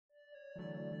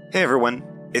Hey everyone,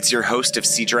 it's your host of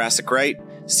See Jurassic Right,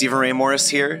 Stephen Ray Morris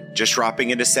here, just dropping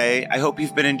in to say I hope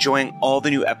you've been enjoying all the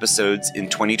new episodes in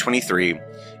 2023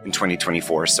 and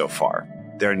 2024 so far.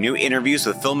 There are new interviews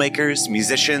with filmmakers,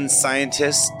 musicians,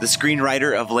 scientists, the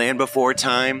screenwriter of Land Before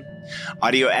Time,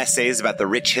 audio essays about the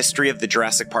rich history of the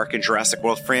Jurassic Park and Jurassic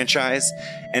World franchise,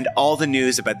 and all the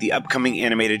news about the upcoming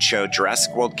animated show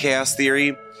Jurassic World Chaos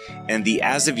Theory and the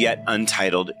as-of-yet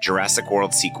untitled Jurassic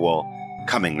World sequel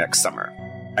coming next summer.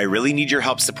 I really need your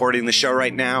help supporting the show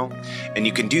right now, and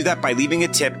you can do that by leaving a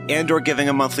tip and or giving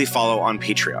a monthly follow on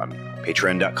Patreon,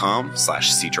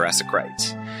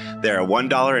 patreon.com/SeeJurassicRight. There are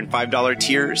 $1 and $5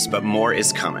 tiers, but more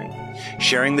is coming.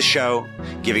 Sharing the show,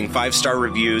 giving 5-star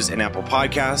reviews in Apple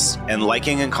Podcasts, and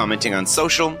liking and commenting on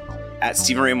social at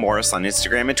Stephen Ray Morris on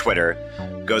Instagram and Twitter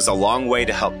goes a long way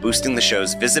to help boosting the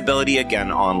show's visibility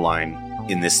again online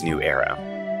in this new era.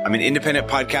 I'm an independent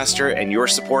podcaster, and your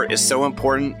support is so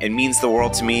important and means the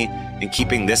world to me in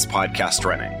keeping this podcast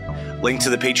running. Link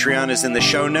to the Patreon is in the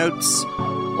show notes.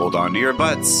 Hold on to your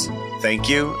butts. Thank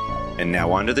you. And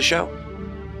now on to the show.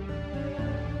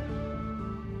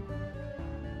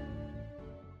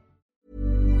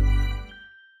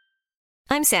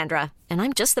 I'm Sandra, and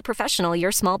I'm just the professional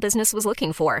your small business was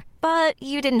looking for. But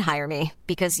you didn't hire me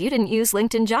because you didn't use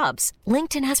LinkedIn Jobs.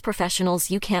 LinkedIn has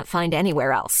professionals you can't find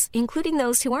anywhere else, including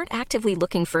those who aren't actively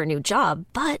looking for a new job,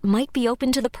 but might be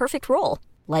open to the perfect role,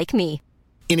 like me.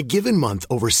 In a given month,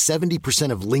 over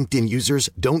 70% of LinkedIn users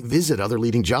don't visit other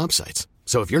leading job sites.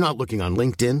 So if you're not looking on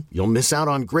LinkedIn, you'll miss out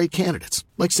on great candidates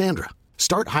like Sandra.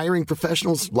 Start hiring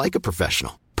professionals like a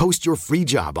professional. Post your free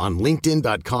job on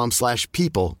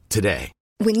linkedin.com/people today.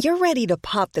 When you're ready to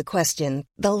pop the question,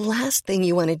 the last thing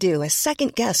you want to do is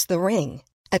second-guess the ring.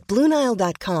 At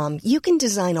BlueNile.com, you can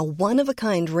design a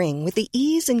one-of-a-kind ring with the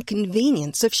ease and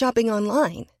convenience of shopping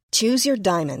online. Choose your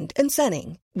diamond and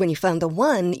setting. When you find the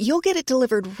one, you'll get it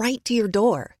delivered right to your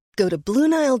door. Go to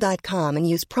BlueNile.com and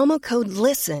use promo code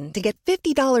LISTEN to get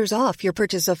 $50 off your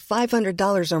purchase of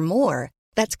 $500 or more.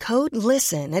 That's code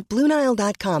LISTEN at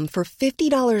BlueNile.com for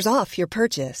 $50 off your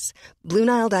purchase.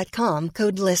 BlueNile.com,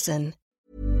 code LISTEN.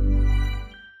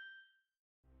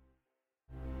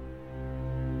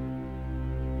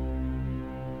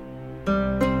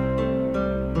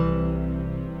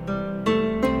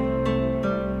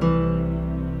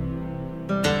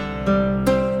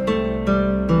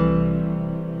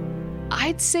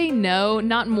 I'd say no,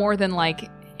 not more than like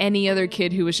any other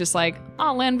kid who was just like,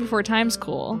 oh, Land Before Time's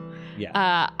cool.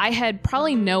 Yeah. I had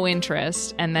probably no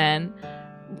interest, and then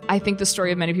I think the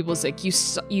story of many people is like you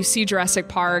see Jurassic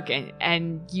Park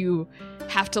and you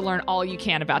have to learn all you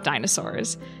can about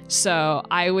dinosaurs. So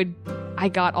I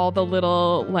got all the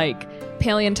little like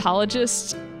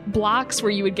paleontologist blocks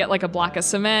where you would get like a block of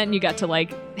cement and you got to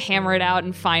like hammer it out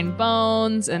and find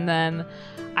bones, and then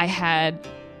I had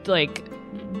like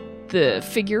the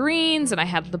figurines and I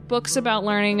had the books about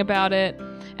learning about it.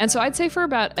 And so I'd say for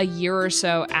about a year or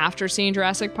so after seeing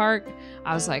Jurassic Park,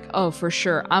 I was like, oh, for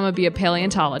sure, I'm going to be a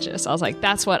paleontologist. I was like,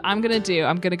 that's what I'm going to do.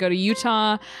 I'm going to go to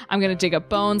Utah. I'm going to dig up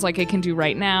bones like I can do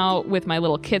right now with my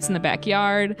little kits in the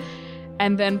backyard.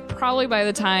 And then probably by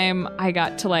the time I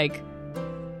got to like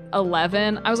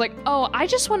 11, I was like, oh, I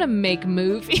just want to make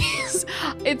movies.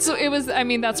 I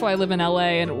mean, that's why I live in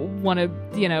LA and want to,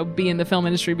 be in the film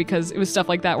industry, because it was stuff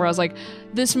like that where I was like,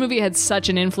 this movie had such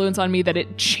an influence on me that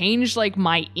it changed like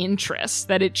my interests,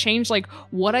 that it changed like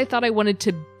what I thought I wanted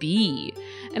to be.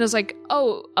 And I was like,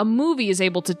 oh, a movie is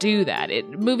able to do that.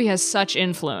 Movie has such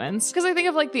influence. Because I think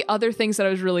of like the other things that I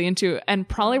was really into, and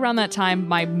probably around that time,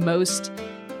 my most,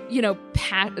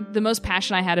 the most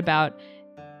passion I had about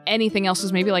anything else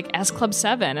was maybe like S Club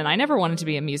 7, and I never wanted to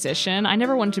be a musician. I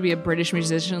never wanted to be a British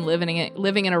musician living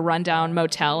in a rundown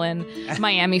motel in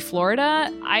Miami,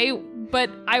 Florida. But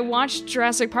I watched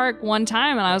Jurassic Park one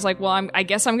time and I was like, well, I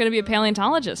guess I'm going to be a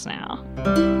paleontologist now.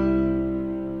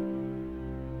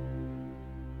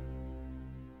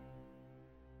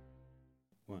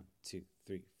 1, 2,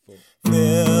 3, 4.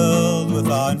 Filled with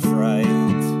awe and fright,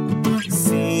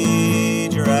 see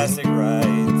Jurassic Right.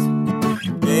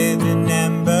 Bathed in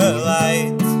amber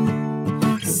light,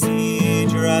 see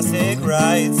Jurassic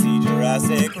Right, see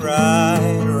Jurassic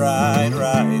Right,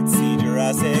 right, see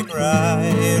Jurassic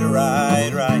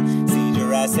Right, right, see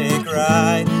Jurassic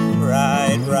Right,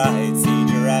 right, see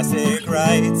Jurassic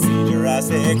Right, see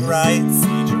Jurassic Right,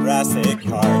 see Jurassic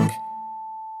Park.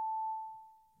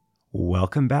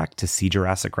 Welcome back to See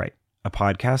Jurassic Right, a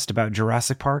podcast about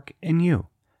Jurassic Park and you.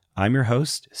 I'm your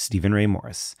host, Stephen Ray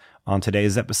Morris. On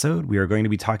today's episode, we are going to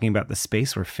be talking about the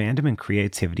space where fandom and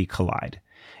creativity collide.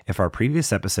 If our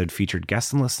previous episode featured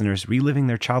guests and listeners reliving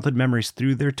their childhood memories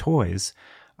through their toys,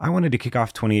 I wanted to kick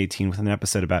off 2018 with an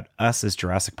episode about us as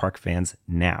Jurassic Park fans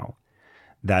now.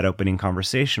 That opening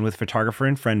conversation with photographer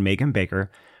and friend Megan Baker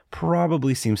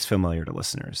probably seems familiar to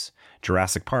listeners.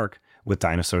 Jurassic Park, with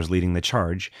dinosaurs leading the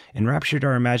charge, enraptured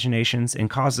our imaginations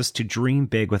and caused us to dream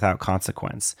big without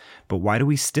consequence. But why do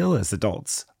we still, as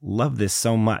adults, love this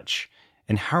so much?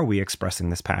 And how are we expressing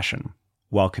this passion?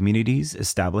 While communities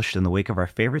established in the wake of our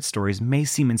favorite stories may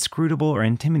seem inscrutable or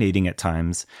intimidating at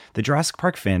times, the Jurassic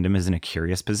Park fandom is in a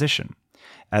curious position.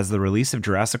 As the release of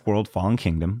Jurassic World Fallen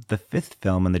Kingdom, the fifth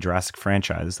film in the Jurassic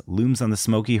franchise, looms on the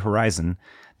smoky horizon,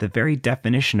 the very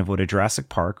definition of what a Jurassic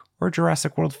Park or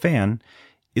Jurassic World fan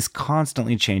is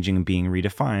constantly changing and being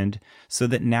redefined, so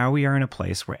that now we are in a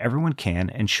place where everyone can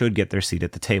and should get their seat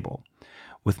at the table.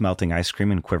 With melting ice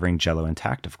cream and quivering jello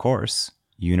intact, of course.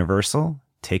 Universal,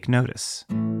 take notice.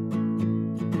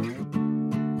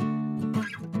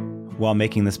 While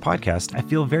making this podcast, I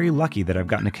feel very lucky that I've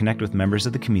gotten to connect with members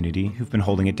of the community who've been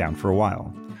holding it down for a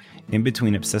while. In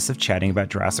between obsessive chatting about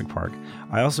Jurassic Park,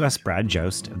 I also asked Brad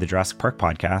Jost of the Jurassic Park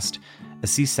podcast,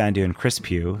 Assis Sandu and Chris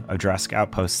Pugh of Jurassic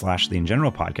Outpost / The In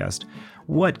General podcast,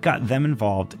 what got them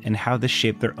involved and how this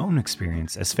shaped their own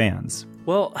experience as fans.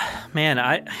 Well, man,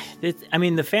 I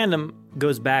mean, the fandom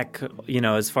goes back,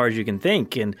 as far as you can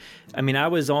think. And I mean, I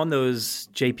was on those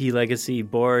JP Legacy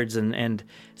boards and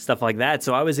stuff like that.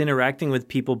 So I was interacting with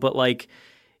people, but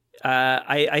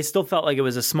I still felt like it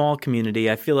was a small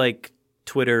community. I feel like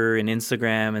Twitter and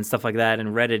Instagram and stuff like that, and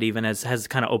Reddit even has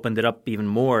kind of opened it up even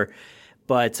more.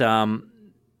 But, somewhere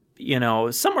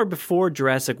before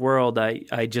Jurassic World,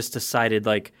 I just decided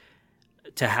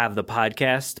to have the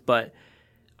podcast, but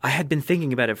I had been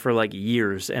thinking about it for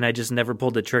years, and I just never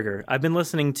pulled the trigger. I've been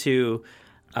listening to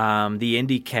the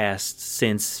IndieCast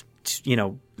since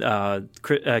Kingdom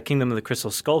of the Crystal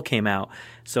Skull came out,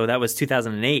 so that was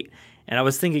 2008. And I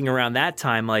was thinking around that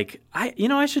time, I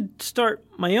should start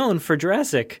my own for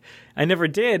Jurassic. I never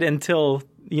did until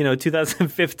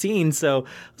 2015, so I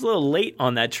was a little late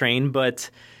on that train,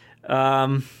 but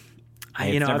I've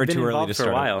been involved for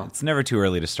a while. It's never too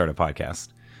early to start a podcast.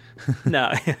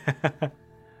 No.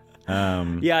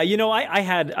 Yeah, I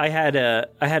had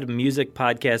a music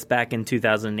podcast back in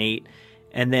 2008,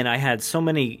 and then I had so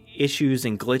many issues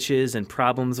and glitches and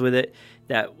problems with it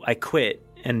that I quit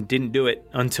and didn't do it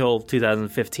until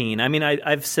 2015. I mean,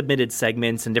 I've submitted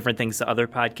segments and different things to other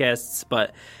podcasts,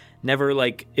 but never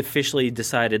officially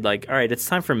decided all right, it's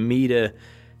time for me to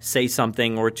say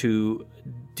something or to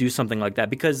do something like that.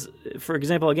 Because, for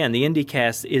example, again, the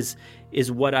IndieCast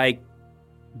is what I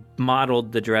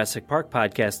modeled the Jurassic Park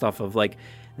podcast off of.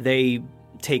 They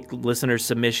take listener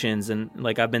submissions, and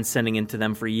I've been sending into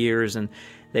them for years, and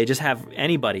they just have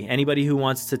anybody who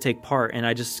wants to take part, and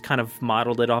I just kind of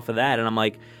modeled it off of that. And I'm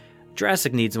like,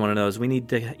 Jurassic needs one of those. We need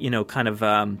to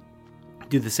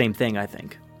do the same thing, I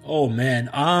think. Oh man,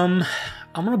 I'm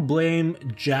gonna blame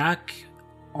Jack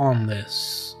on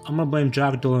this. I'm gonna blame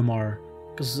Jack Delamar,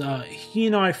 because he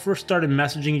and I first started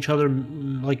messaging each other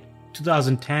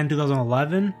 2010,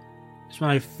 2011. It's when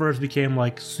I first became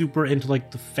super into the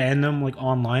fandom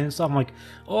online and stuff. I'm like,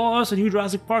 oh, it's a new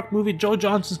Jurassic Park movie. Joe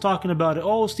Johnston's talking about it.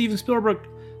 Oh, Steven Spielberg.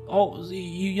 Oh,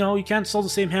 you can't sell the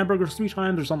same hamburgers 3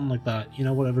 times or something like that.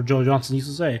 Whatever Joe Johnston used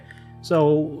to say.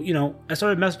 So I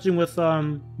started messaging with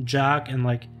Jack,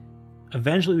 and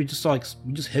eventually we just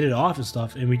hit it off and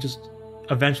stuff, and we just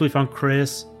eventually found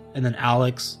Chris, and then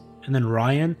Alex, and then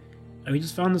Ryan, and we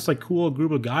just found this cool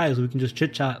group of guys we can just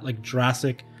chit chat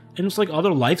Jurassic and just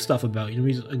other life stuff about.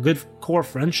 We a good core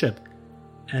friendship,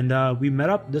 and we met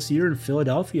up this year in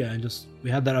Philadelphia, and we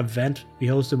had that event we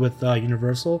hosted with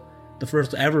Universal, the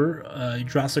first ever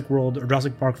Jurassic World or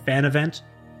Jurassic Park fan event,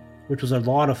 which was a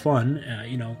lot of fun.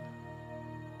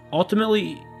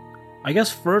 Ultimately, I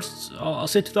guess first, I'll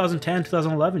say 2010,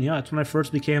 2011, yeah, that's when I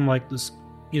first became this,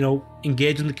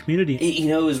 engaged in the community.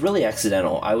 It was really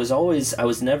accidental. I would never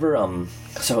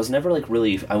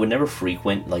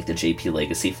frequent the JP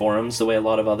Legacy forums the way a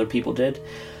lot of other people did,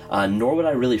 nor would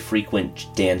I really frequent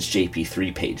Dan's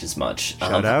JP3 page as much.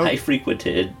 Shout out. I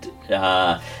frequented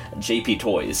JP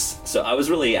Toys, so I was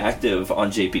really active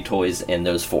on JP Toys and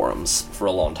those forums for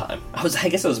a long time. I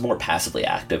guess I was more passively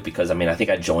active because I think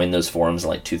I joined those forums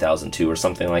in 2002 or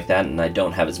something like that, and I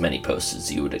don't have as many posts as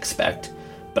you would expect,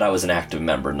 but I was an active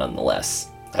member nonetheless.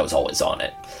 I was always on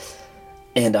it.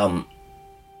 And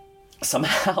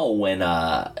somehow when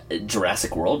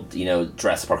Jurassic World,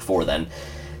 Jurassic Park 4 then,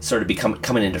 started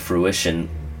coming into fruition,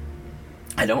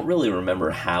 I don't really remember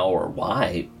how or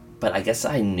why, but I guess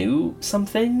I knew some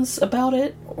things about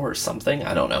it or something.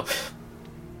 I don't know.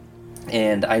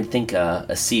 And I think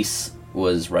Assis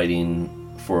was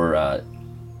writing for,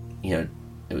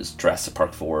 It was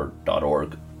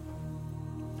JurassicPark4.org.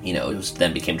 You know, it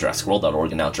then became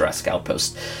JurassicWorld.org and now Jurassic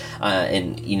Outpost.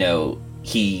 And, you know,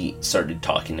 he started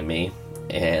talking to me,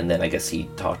 and then I guess he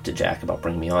talked to Jack about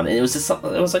bringing me on. And it was just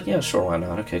something, it was like, yeah, sure, why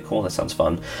not? Okay, cool, that sounds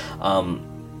fun.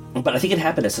 But I think it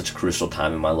happened at such a crucial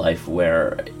time in my life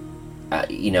where,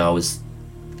 you know, I was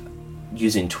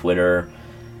using Twitter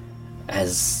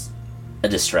as a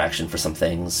distraction for some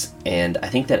things, and I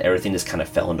think that everything just kind of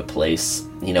fell into place.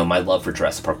 You know, my love for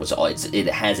Jurassic Park was it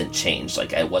hasn't changed.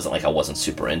 Like, it wasn't like I wasn't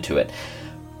super into it,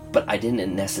 but I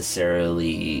didn't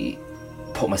necessarily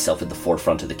put myself at the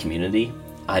forefront of the community.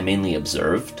 I mainly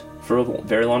observed for a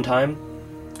very long time,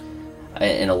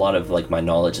 and a lot of like my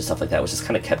knowledge and stuff like that was just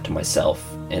kind of kept to myself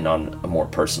and on a more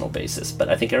personal basis. But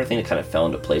I think everything kind of fell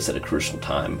into place at a crucial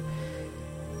time,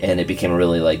 and it became a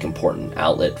really like important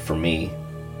outlet for me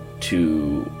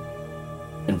to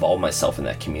involve myself in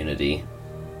that community,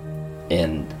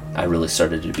 and I really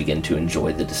started to begin to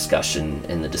enjoy the discussion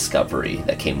and the discovery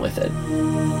that came with it.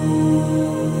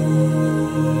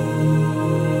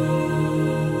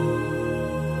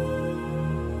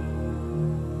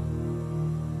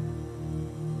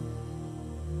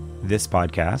 This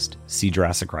podcast, See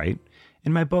Jurassic Right,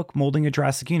 and my book, Molding a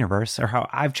Jurassic Universe, are how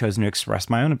I've chosen to express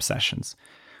my own obsessions.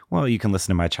 Well, you can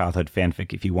listen to my childhood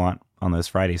fanfic if you want on those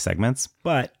Friday segments,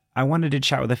 but I wanted to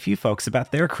chat with a few folks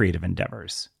about their creative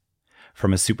endeavors.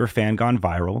 From a super fan gone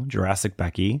viral, Jurassic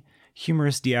Becky,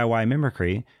 humorous DIY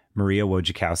mimicry, Maria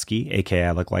Wojciechowski, aka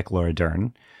I Look Like Laura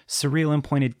Dern, surreal and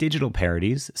pointed digital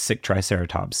parodies, Sick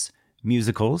Triceratops,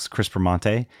 musicals, Chris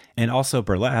Permonte, and also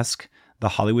burlesque, the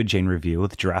Hollywood Jane Review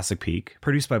with Jurassic Peak,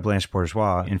 produced by Blanche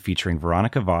Bourgeois and featuring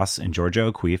Veronica Voss and Georgia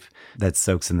O'Keeffe, that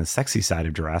soaks in the sexy side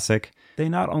of Jurassic. They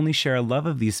not only share a love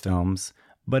of these films,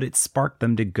 but it sparked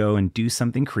them to go and do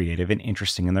something creative and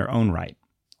interesting in their own right.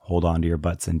 Hold on to your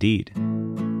butts indeed.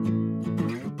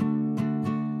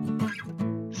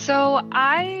 So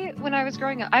when I was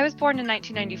growing up, I was born in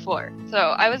 1994. So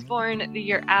I was born the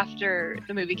year after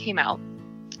the movie came out.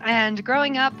 And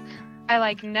growing up,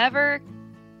 I never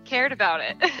cared about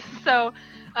it. So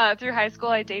through high school,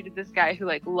 I dated this guy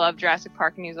who loved Jurassic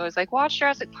Park, and he was always like, watch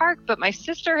Jurassic Park. But my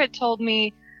sister had told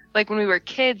me when we were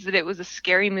kids that it was a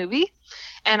scary movie,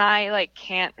 and I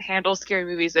can't handle scary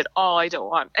movies at all. I don't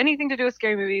want anything to do with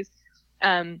scary movies.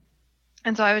 And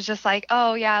so I was just like,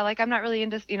 oh yeah, I'm not really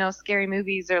into, scary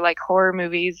movies or horror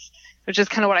movies, which is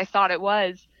kind of what I thought it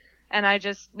was. And I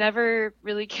just never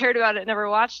really cared about it, never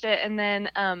watched it. And then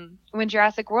when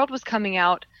Jurassic World was coming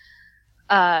out,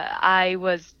 I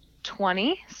was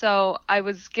 20. So I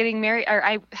was getting married, or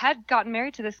I had gotten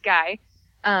married to this guy.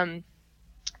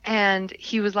 And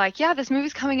he was like, yeah, this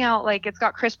movie's coming out. It's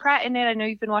got Chris Pratt in it. I know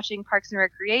you've been watching Parks and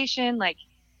Recreation,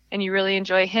 and you really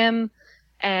enjoy him.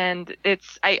 And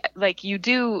you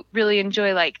do really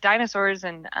enjoy dinosaurs.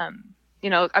 And,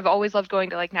 I've always loved going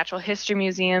to natural history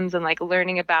museums and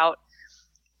learning about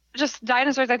just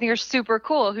dinosaurs. I think are super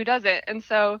cool. Who doesn't? And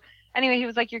so anyway, he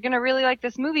was like, you're going to really like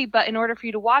this movie, but in order for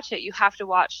you to watch it, you have to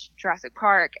watch Jurassic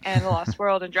Park and The Lost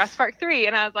World and Jurassic Park 3.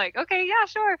 And I was like, okay, yeah,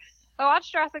 sure. I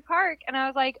watched Jurassic Park, and I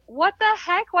was like, what the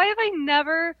heck? Why have I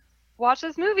never watched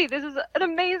this movie? This is an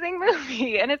amazing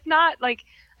movie. And it's not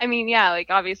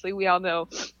obviously we all know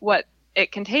what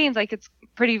it contains. It's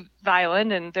pretty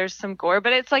violent and there's some gore,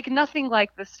 but it's nothing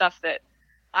like the stuff that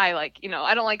I like.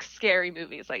 I don't like scary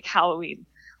movies like Halloween,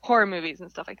 horror movies and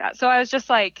stuff like that. So I was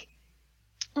just like,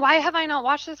 why have I not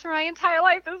watched this for my entire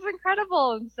life? This is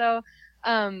incredible. And so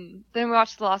then we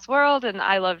watched The Lost World, and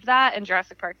I loved that, and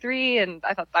Jurassic Park 3, and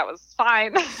I thought that was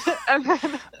fine. And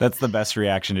then, that's the best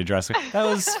reaction to Jurassic. That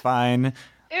was fine.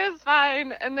 It was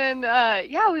fine. And then,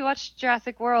 we watched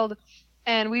Jurassic World,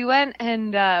 and we went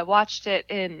and watched it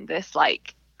in this,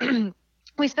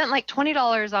 we spent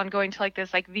 $20 on going to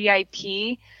this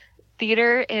VIP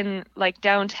theater in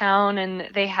downtown, and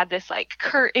they had this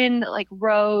curtain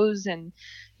rows, and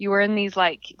you were in these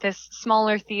this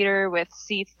smaller theater with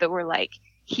seats that were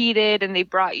heated, and they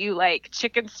brought you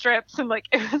chicken strips, and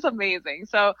it was amazing.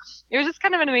 So it was just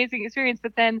kind of an amazing experience.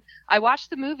 But then I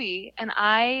watched the movie, and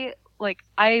I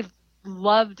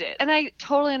loved it. And I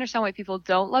totally understand why people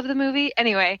don't love the movie.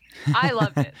 Anyway, I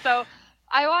loved it. So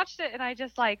I watched it, and I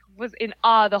just was in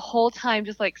awe the whole time,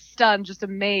 just stunned, just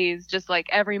amazed, just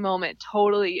every moment,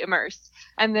 totally immersed.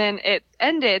 And then it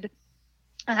ended,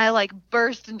 and I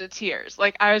burst into tears.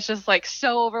 I was just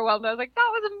so overwhelmed. I was like,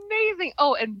 that was amazing.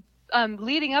 Oh, and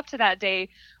leading up to that day,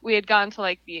 we had gone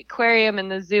to the aquarium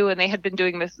and the zoo, and they had been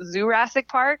doing this Jurassic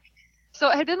Park. So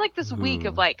it had been this week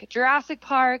of Jurassic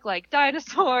Park,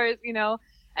 dinosaurs,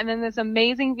 and then this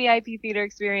amazing VIP theater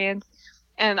experience.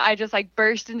 And I just like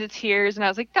burst into tears, and I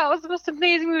was like, that was the most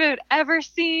amazing movie I've ever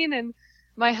seen. And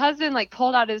my husband like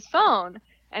pulled out his phone,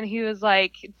 and he was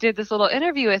like, did this little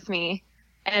interview with me.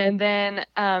 And then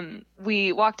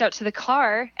we walked out to the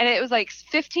car, and it was like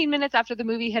 15 minutes after the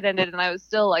movie had ended, and I was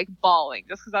still like bawling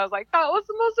just because I was like, that was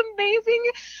the most amazing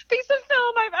piece of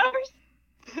film I've ever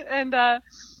seen. And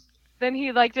then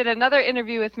he like did another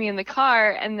interview with me in the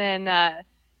car, and then a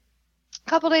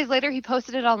couple days later he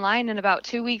posted it online, and about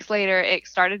 2 weeks later it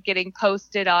started getting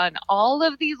posted on all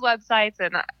of these websites.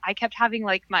 And I kept having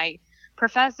like my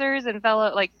professors and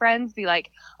fellow like friends be like,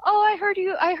 oh, I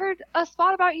heard a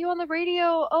spot about you on the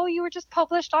radio. Oh, you were just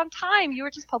published on Time, you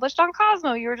were just published on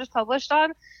Cosmo, you were just published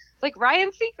on like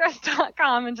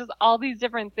RyanSeacrest.com, and just all these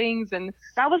different things. And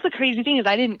that was the crazy thing, is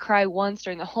I didn't cry once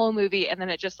during the whole movie, and then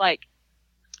it just like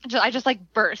I just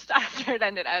like burst after it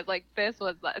ended. I was like, this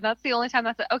was, and that's the only time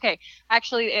that's okay.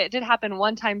 Actually, it did happen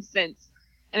one time since,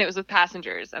 and it was with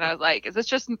Passengers. And I was like, is this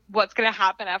just what's going to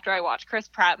happen after I watch Chris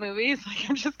Pratt movies? Like,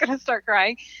 I'm just going to start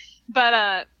crying.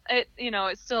 But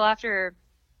it's still after,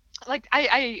 like,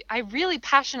 I really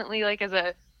passionately, like, as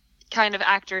a kind of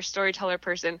actor, storyteller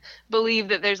person, believe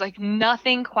that there's like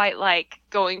nothing quite like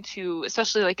going to,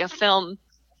 especially like a film,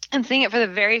 and seeing it for the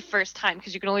very first time,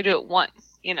 because you can only do it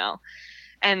once,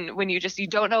 and when you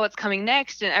don't know what's coming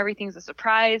next, and everything's a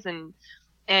surprise,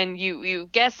 and you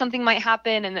guess something might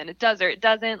happen, and then it does or it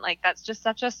doesn't. Like, that's just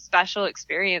such a special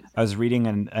experience. I was reading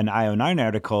an IO9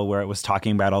 article where it was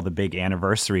talking about all the big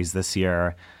anniversaries this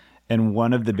year, and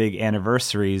one of the big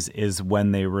anniversaries is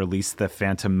when they released the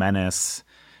Phantom Menace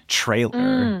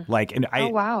trailer.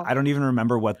 I don't even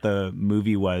remember what the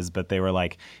movie was, but they were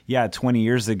like, 20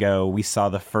 years ago we saw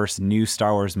the first new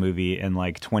Star Wars movie in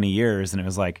like 20 years, and it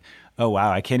was like, oh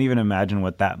wow, I can't even imagine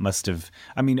what that must have.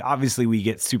 I mean, obviously we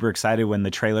get super excited when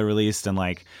the trailer released, and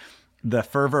like the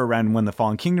fervor around when the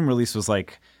Fallen Kingdom released was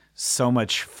like so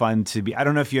much fun to be. I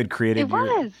don't know if you had created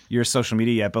your social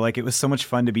media yet, but like it was so much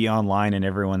fun to be online and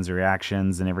everyone's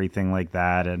reactions and everything like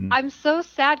that. And I'm so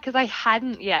sad because I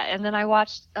hadn't yet. And then I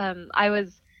watched. I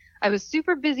was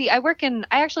super busy. I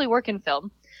actually work in film,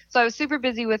 so I was super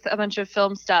busy with a bunch of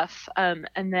film stuff. And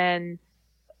then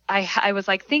I was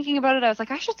like thinking about it. I was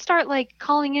like, I should start like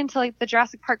calling into like the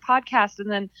Jurassic Park podcast.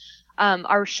 And then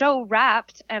our show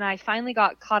wrapped, and I finally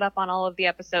got caught up on all of the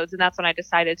episodes, and that's when I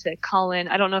decided to call in.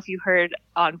 I don't know if you heard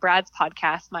on Brad's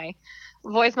podcast, my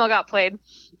voicemail got played,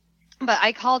 but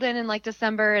I called in like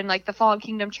December, and like the Fallen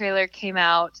Kingdom trailer came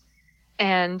out,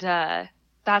 and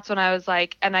that's when I was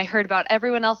like, and I heard about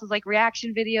everyone else's like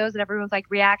reaction videos and everyone's like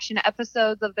reaction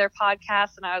episodes of their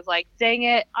podcasts, and I was like, dang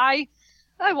it, I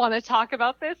want to talk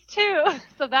about this too.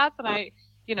 So that's when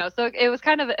so it was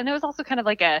kind of, and it was also kind of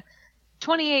like a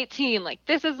 2018, like,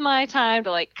 this is my time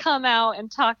to like come out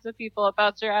and talk to people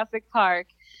about Jurassic Park.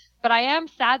 But I am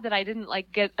sad that I didn't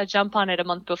like get a jump on it a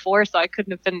month before, so I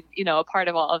couldn't have been, a part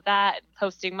of all of that and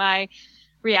posting my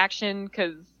reaction,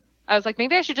 because I was like,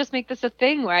 maybe I should just make this a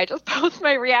thing where I just post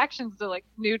my reactions to like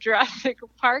new Jurassic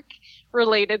Park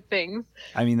related things.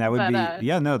 I mean, that would that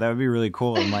would be really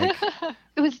cool. And like,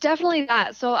 it was definitely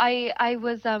that. So I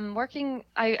was working.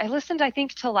 I listened, I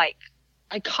think, to like,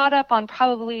 I caught up on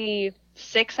probably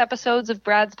 6 episodes of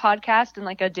Brad's podcast in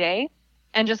like a day,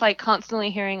 and just like constantly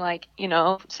hearing like,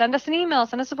 send us an email,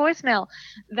 send us a voicemail.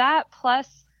 That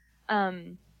plus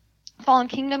Fallen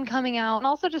Kingdom coming out, and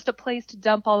also just a place to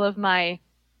dump all of my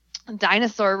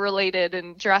dinosaur related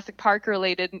and Jurassic Park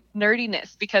related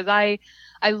nerdiness, because I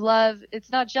love,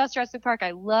 it's not just Jurassic Park.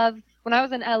 I love, when I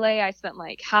was in LA, I spent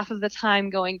like half of the time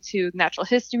going to Natural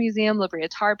History Museum, La Brea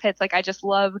Tar Pits. Like, I just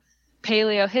love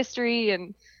paleo history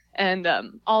and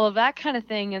all of that kind of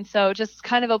thing. And so just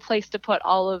kind of a place to put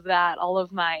all of that, all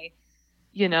of my,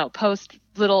 post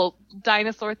little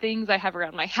dinosaur things I have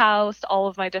around my house, all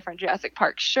of my different Jurassic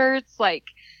Park shirts, like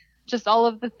just all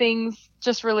of the things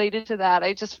just related to that.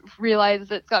 I just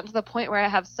realized it's gotten to the point where I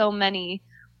have so many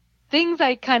things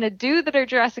I kind of do that are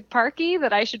Jurassic Parky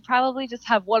that I should probably just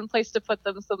have one place to put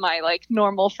them, so my like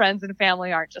normal friends and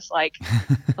family aren't just like,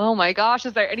 oh my gosh,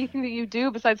 is there anything that you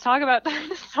do besides talk about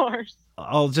dinosaurs?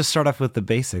 I'll just start off with the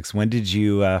basics. When did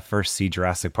you first see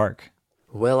Jurassic Park?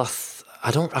 Well,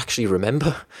 I don't actually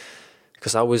remember,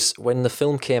 because when the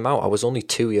film came out, I was only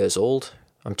 2 years old.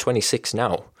 I'm 26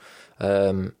 now,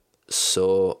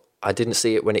 so I didn't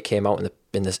see it when it came out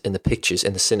in the pictures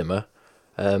in the cinema.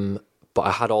 But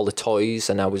I had all the toys,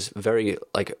 and I was very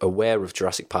like aware of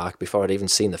Jurassic Park before I'd even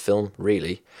seen the film,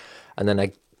 really. And then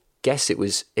I guess it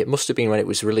must have been when it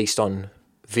was released on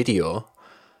video,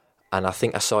 and I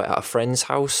think I saw it at a friend's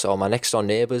house or my next door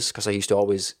neighbours, because I used to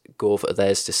always go over to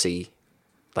theirs to see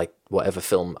like whatever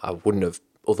film I wouldn't have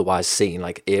otherwise seen,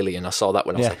 like Alien. I saw that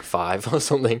when I was like 5 or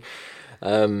something.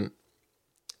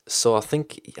 So I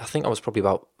think I was probably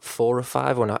about 4 or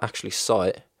 5 when I actually saw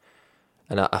it,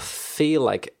 and I feel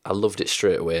like I loved it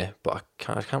straight away, but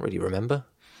I can't really remember.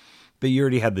 But you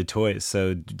already had the toys,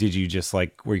 so did you just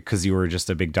because you were just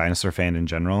a big dinosaur fan in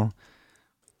general?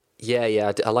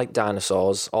 Yeah, I like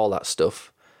dinosaurs, all that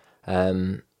stuff.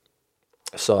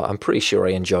 So I'm pretty sure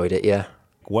I enjoyed it, yeah.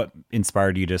 What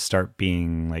inspired you to start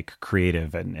being like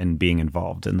creative and being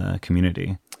involved in the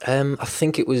community? I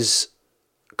think it was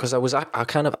because I was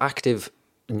kind of active,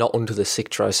 not under the Sick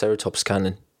Triceratops kind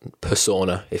of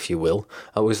persona, if you will.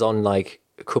 I was on like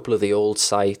a couple of the old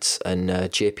sites, and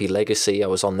JP Legacy, I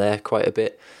was on there quite a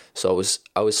bit. So I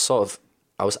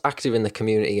was active in the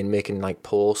community and making like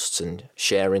posts and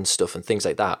sharing stuff and things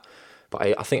like that.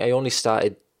 But I think I only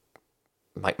started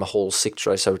like my whole Sick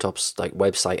Triceratops like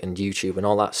website and YouTube and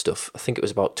all that stuff, I think it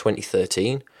was about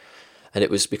 2013. And it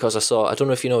was because I don't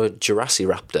know if you know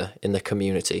Jurassiraptor in the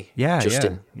community.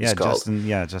 Justin.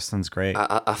 Justin's great.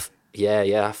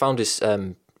 I found his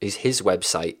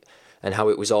website, and how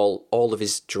it was all of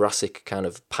his Jurassic kind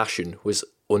of passion was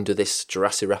under this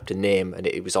Jurassiraptor name, and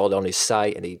it was all on his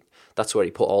site, and that's where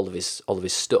he put all of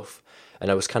his stuff.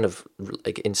 And I was kind of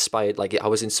like inspired, like I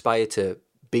was inspired to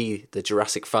be the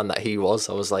Jurassic fan that he was.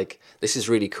 I was like, this is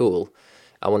really cool.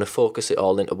 I want to focus it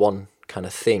all into one kind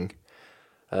of thing.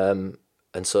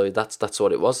 And so that's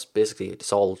what it was. Basically,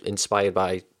 it's all inspired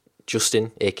by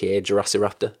Justin, aka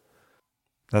Jurassiraptor.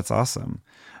 That's awesome.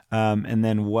 And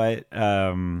then what?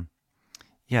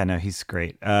 He's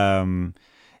great.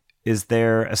 Is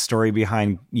there a story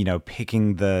behind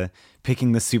picking the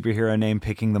superhero name,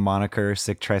 picking the moniker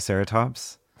Sick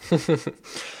Triceratops?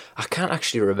 I can't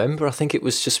actually remember. I think it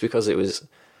was just because it was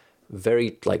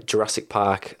very like Jurassic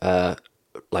Park,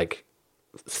 like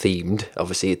themed.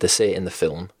 Obviously, they say it in the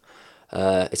film.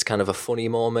 It's kind of a funny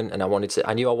moment, and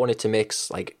I knew I wanted to make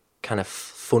like kind of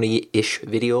funny-ish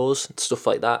videos and stuff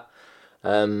like that.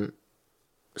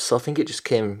 So I think it just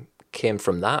came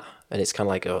from that, and it's kind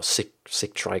of like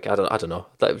sick trike. I don't know.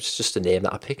 That was just a name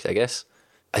that I picked, I guess.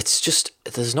 It's just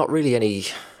there's not really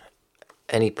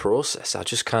any process. I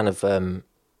just kind of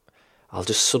I'll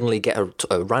just suddenly get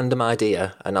a random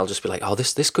idea, and I'll just be like, oh,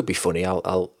 this could be funny.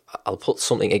 I'll put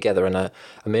something together, and I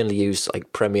mainly use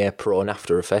like Premiere Pro and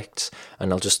After Effects,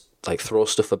 and I'll just like throw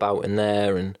stuff about in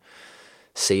there and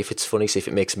see if it's funny, see if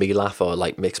it makes me laugh or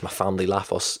like makes my family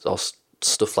laugh or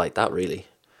stuff like that, really.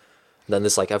 And then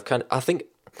there's like I think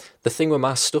the thing with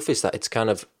my stuff is that it's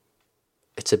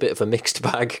a bit of a mixed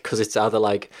bag, because it's either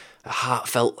like a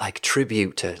heartfelt like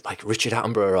tribute to like Richard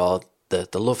Attenborough or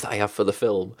the love that I have for the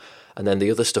film, and then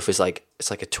the other stuff is like it's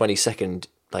like a 20-second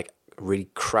like really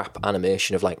crap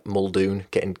animation of like Muldoon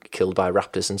getting killed by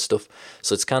raptors and stuff.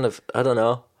 So it's kind of, I don't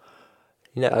know,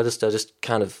 I just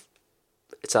kind of,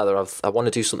 it's either I want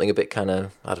to do something a bit kind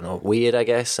of, I don't know, weird, I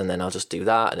guess, and then I'll just do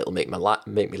that and it'll make me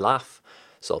laugh,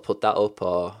 so I'll put that up,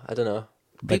 or I don't know.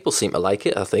 People seem to like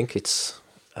it. I think it's,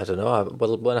 I don't know.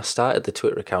 When I started the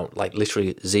Twitter account, like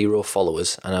literally 0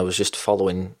 followers, and I was just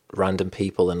following random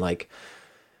people, and like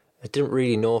I didn't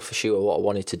really know for sure what I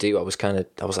wanted to do. I was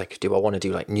like, do I want to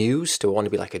do like news? Do I want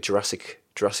to be like a Jurassic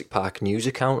Park news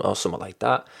account or something like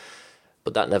that?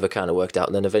 But that never kind of worked out.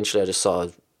 And then eventually I just sort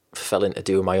of fell into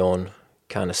doing my own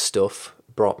kind of stuff.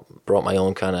 Brought my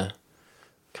own kind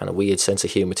of weird sense of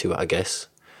humor to it, I guess.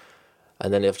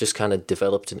 And then I've just kind of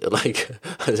developed into like,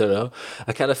 I don't know,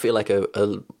 I kind of feel like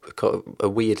a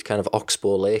weird kind of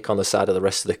oxbow lake on the side of the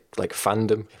rest of the like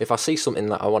fandom. If I see something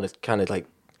that I want to kind of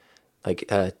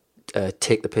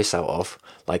take the piss out of,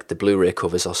 like the Blu-ray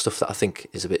covers or stuff that I think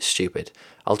is a bit stupid,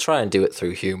 I'll try and do it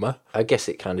through humour. I guess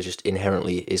it kind of just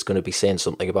inherently is going to be saying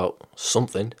something about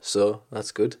something, so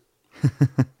that's good.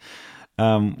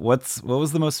 What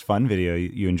was the most fun video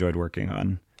you enjoyed working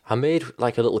on? I made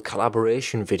like a little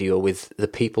collaboration video with the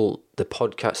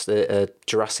podcast, the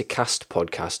Jurassic Cast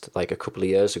podcast, like a couple of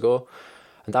years ago,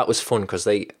 and that was fun because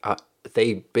they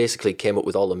basically came up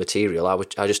with all the material.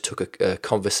 I just took a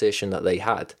conversation that they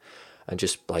had and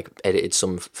just like edited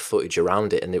some footage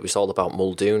around it, and it was all about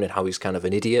Muldoon and how he's kind of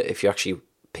an idiot if you actually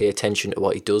pay attention to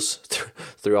what he does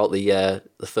throughout the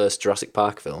first Jurassic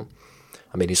Park film.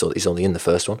 I mean, he's only in the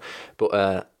first one,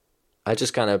 but I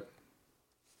just kind of,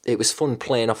 it was fun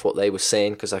playing off what they were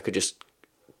saying, because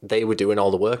they were doing all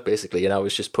the work basically, and I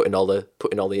was just putting all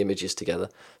the images together.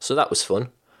 So that was fun.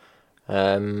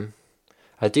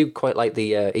 I do quite like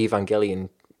the Evangelion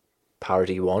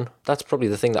parody one. That's probably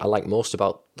the thing that I like most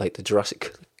about like the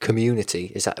Jurassic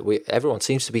community, is that everyone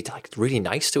seems to be like really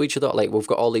nice to each other. Like we've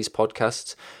got all these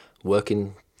podcasts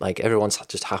working, like everyone's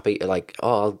just happy to like,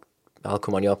 oh, I'll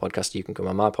come on your podcast, you can come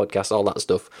on my podcast, all that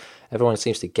stuff. Everyone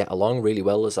seems to get along really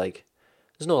well. There's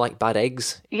no like bad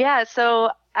eggs. Yeah,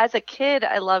 so as a kid,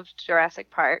 I loved Jurassic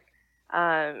Park.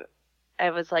 I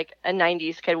was like a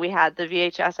 90s kid. We had the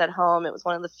VHS at home. It was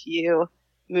one of the few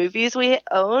movies we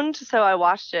owned, so I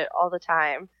watched it all the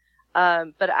time.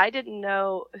 But I didn't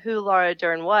know who Laura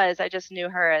Dern was. I just knew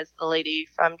her as the lady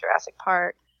from Jurassic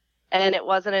Park. And it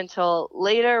wasn't until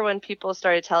later when people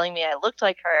started telling me I looked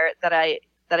like her that I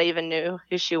even knew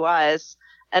who she was.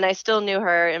 And I still knew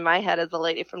her in my head as the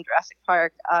lady from Jurassic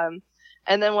Park.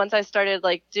 And then once I started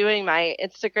like doing my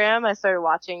Instagram, I started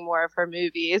watching more of her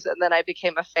movies, and then I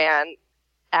became a fan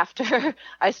after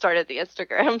I started the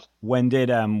Instagram.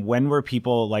 When were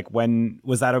people like, when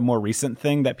was that a more recent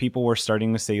thing that people were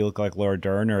starting to say you look like Laura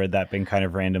Dern, or had that been kind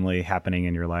of randomly happening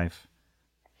in your life?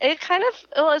 It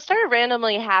started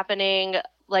randomly happening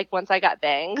like once I got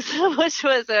bangs, which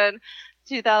was in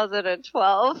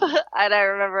 2012, and I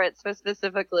remember it so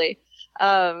specifically.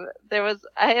 I was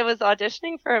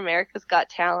auditioning for America's Got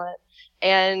Talent,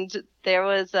 and there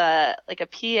was a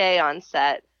PA on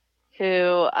set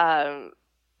who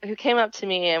came up to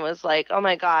me and was like, "Oh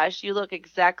my gosh, you look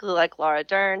exactly like Laura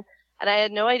Dern." And I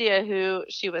had no idea who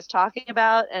she was talking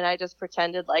about, and I just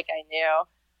pretended like I knew.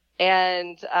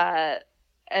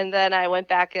 And then I went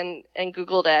back and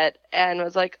Googled it and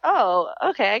was like, "Oh,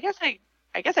 okay, I guess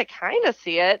I kind of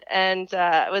see it." And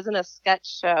I was in a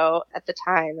sketch show at the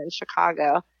time in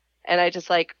Chicago, and I just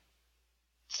like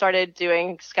started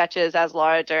doing sketches as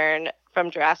Laura Dern from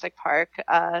Jurassic Park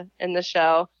in the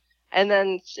show. And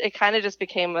then it kind of just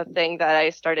became a thing that I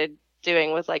started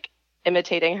doing, was like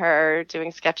imitating her,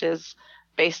 doing sketches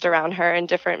based around her in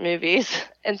different movies.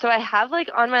 And so I have like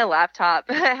on my laptop,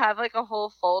 I have like a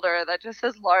whole folder that just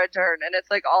says Laura Dern, and it's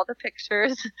like all the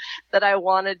pictures that I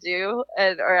want to do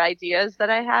or ideas that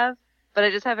I have, but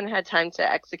I just haven't had time to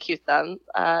execute them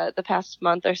the past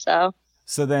month or so.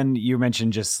 So then you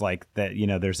mentioned just like that, you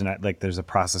know, there's a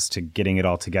process to getting it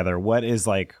all together. What is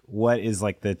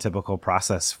the typical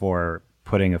process for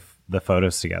putting the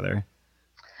photos together?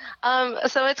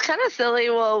 So it's kind of silly.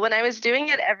 Well, when I was doing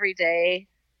it every day,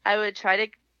 I would try to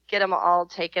get them all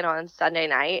taken on Sunday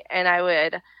night, and I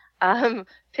would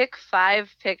pick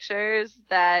 5 pictures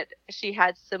that she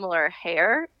had similar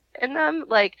hair in them.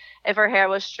 Like if her hair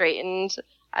was straightened,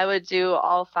 I would do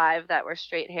all 5 that were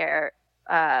straight hair.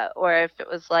 Or if it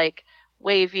was like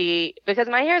wavy, because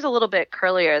my hair is a little bit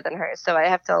curlier than hers, so I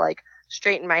have to like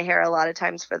straighten my hair a lot of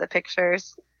times for the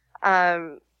pictures.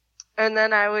 And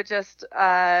then I would just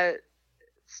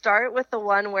start with the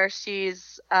one where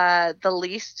she's the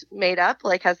least made up,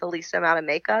 like has the least amount of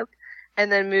makeup,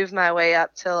 and then move my way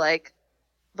up to like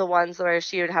the ones where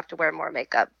she would have to wear more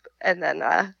makeup. And then,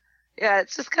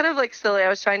 it's just kind of like silly. I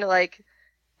was trying to like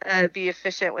be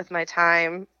efficient with my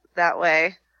time that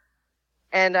way.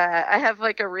 And I have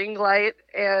like a ring light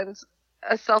and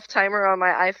a self-timer on my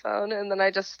iPhone, and then I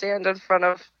just stand in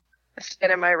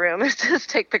my room and just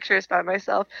take pictures by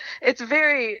myself. It's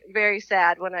very, very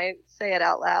sad when I say it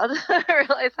out loud. I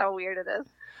realize how weird it is.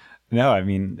 No, I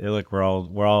mean, look, we're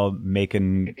all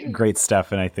making great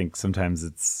stuff, and I think sometimes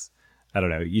it's, I don't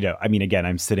know, you know, I mean, again,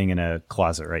 I'm sitting in a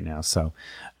closet right now, so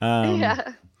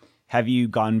Yeah. Have you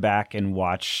gone back and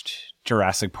watched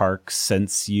Jurassic Park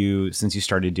since you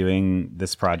started doing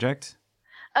this project?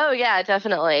 Oh yeah,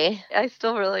 definitely. I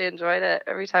still really enjoyed it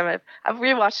every time. I've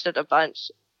rewatched it a bunch,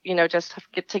 you know, just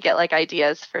to get like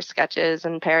ideas for sketches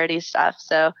and parody stuff.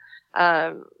 So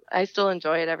I still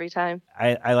enjoy it every time.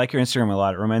 I like your Instagram a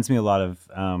lot. It reminds me a lot of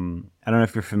I don't know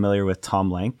if you're familiar with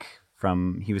Tom Lenk.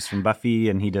 He was from Buffy,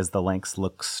 and he does the Lenk's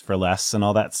Looks for Less and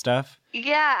all that stuff.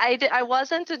 Yeah, I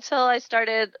wasn't until I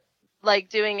started like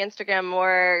doing Instagram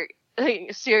more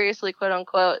seriously, quote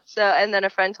unquote. So, and then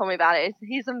a friend told me about it.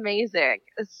 He's amazing.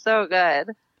 It's so good.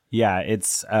 Yeah,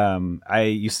 it's I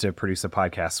used to produce a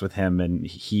podcast with him, and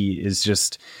he is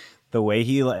just the way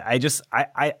he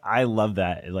I love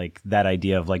that, like that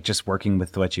idea of like just working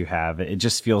with what you have. It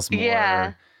just feels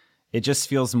more it just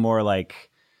feels more like,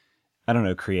 I don't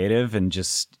know, creative and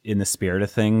just in the spirit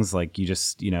of things. Like you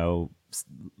just, you know,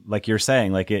 like you're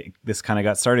saying, like this kind of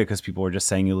got started because people were just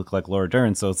saying you look like Laura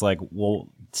Dern. So it's like, well,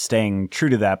 staying true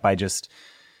to that by just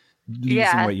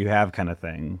using what you have, kind of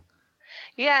thing.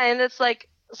 Yeah, and it's like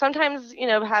sometimes, you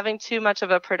know, having too much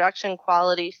of a production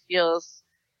quality feels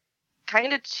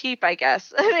kind of cheap, I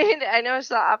guess. I mean, I know it's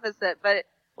the opposite, but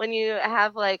when you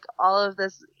have like all of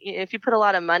this, if you put a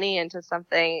lot of money into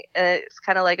something, it's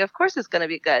kind of like, of course it's going to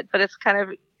be good, but it's kind of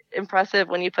impressive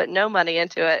when you put no money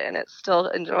into it and it's still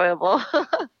enjoyable.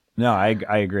 No, I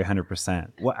agree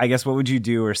 100%. I guess what would you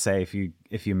do or say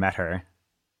if you met her?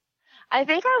 I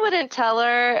think I wouldn't tell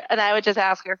her, and I would just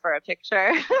ask her for a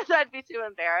picture. I'd be too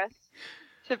embarrassed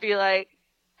to be like,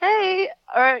 hey,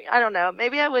 or I don't know.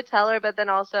 Maybe I would tell her, but then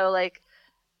also like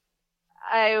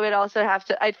I would also have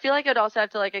to. I feel like I'd also have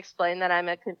to like explain that I'm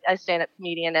a stand-up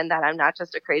comedian and that I'm not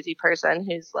just a crazy person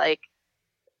who's like,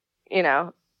 you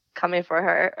know, coming for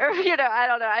her, or you know, I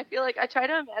don't know. I feel like I try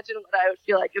to imagine what I would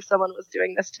feel like if someone was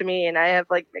doing this to me, and I have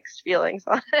like mixed feelings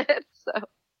on it. So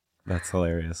that's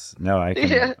hilarious. No, I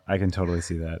can totally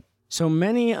see that. So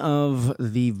many of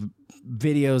the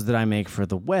videos that I make for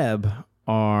the web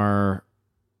are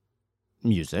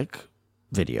music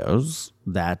videos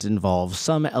that involve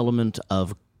some element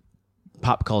of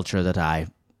pop culture that I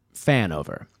fan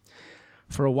over.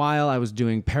 For a while, I was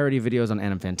doing parody videos on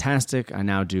Animfantastic. I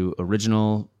now do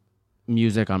original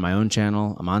music on my own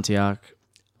channel, Amontillak.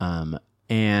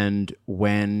 And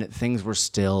when things were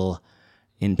still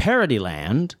in parody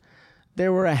land,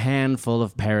 there were a handful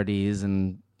of parodies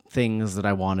and things that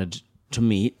I wanted to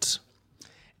meet.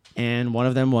 And one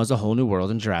of them was A Whole New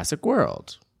World in Jurassic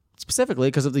World. Specifically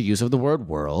because of the use of the word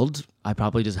world. I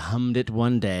probably just hummed it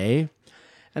one day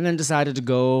and then decided to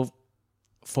go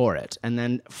for it. And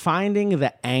then finding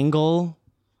the angle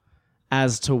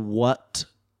as to what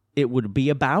it would be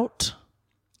about.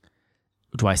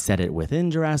 Do I set it within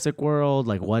Jurassic World?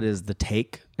 Like, what is the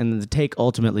take? And the take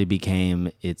ultimately became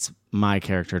it's my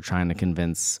character trying to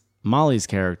convince Molly's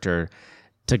character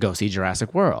to go see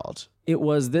Jurassic World. It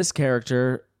was this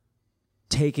character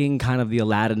taking kind of the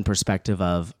Aladdin perspective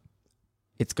of,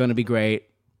 it's going to be great.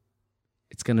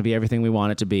 It's going to be everything we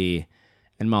want it to be.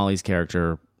 And Molly's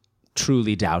character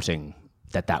truly doubting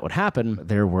that that would happen.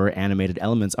 There were animated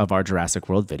elements of our Jurassic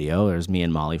World video. There's me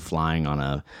and Molly flying on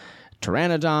a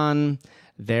pteranodon.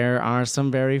 There are some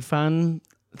very fun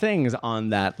things on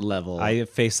that level. I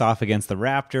face off against the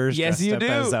raptors. Yes, you do.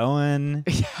 As Owen.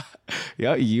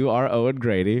 Yeah, you are Owen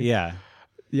Grady. Yeah.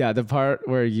 Yeah, the part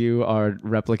where you are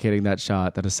replicating that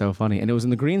shot, that is so funny. And it was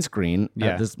in the green screen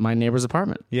at my neighbor's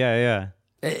apartment. Yeah.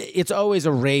 It's always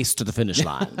a race to the finish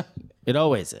line. It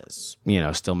always is. You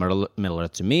know, still Middle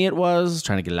Earth to me it was,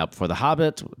 trying to get it out before The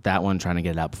Hobbit. That one trying to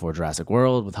get it out before Jurassic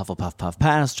World with Hufflepuff Puff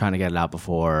Pass, trying to get it out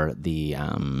before the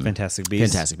Fantastic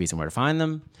Beasts. Fantastic Beasts and Where to Find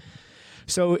Them.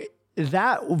 So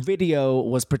that video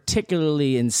was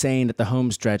particularly insane at the home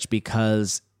stretch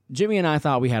because Jimmy and I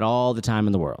thought we had all the time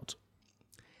in the world.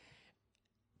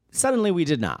 Suddenly we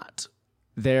did not.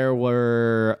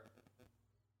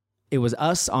 It was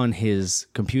us on his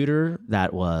computer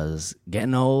that was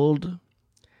getting old,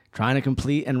 trying to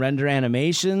complete and render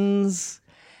animations.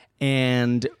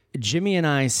 And Jimmy and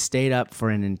I stayed up for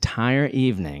an entire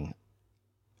evening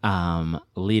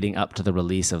leading up to the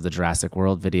release of the Jurassic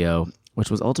World video, which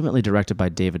was ultimately directed by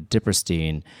David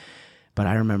Dipperstein. But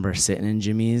I remember sitting in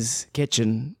Jimmy's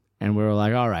kitchen and we were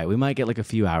like, all right, we might get like a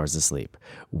few hours of sleep.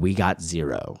 We got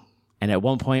 0. And at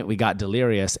one point we got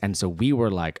delirious. And so we were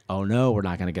like, oh no, we're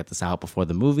not going to get this out before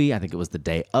the movie. I think it was the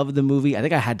day of the movie. I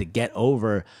think I had to get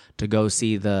over to go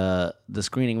see the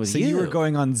screening with you. So you were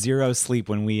going on 0 sleep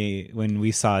when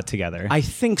we saw it together. I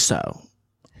think so.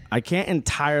 I can't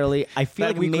entirely. I feel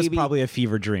that like week maybe was probably a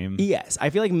fever dream. Yes. I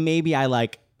feel like maybe I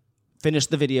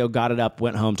finished the video, got it up,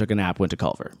 went home, took a nap, went to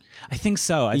Culver. I think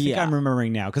so. I think I'm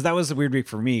remembering now because that was a weird week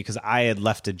for me because I had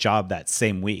left a job that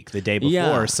same week, the day before.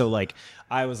 Yeah. So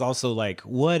I was also like,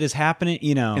 what is happening?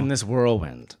 You know, in this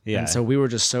whirlwind. Yeah. And so we were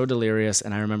just so delirious.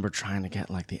 And I remember trying to get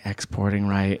the exporting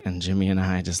right. And Jimmy and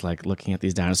I just looking at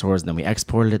these dinosaurs. And then we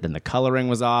exported it. Then the coloring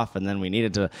was off. And then we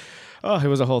needed to, it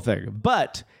was a whole thing.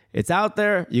 But it's out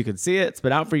there. You can see it. It's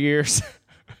been out for years.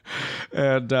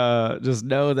 And just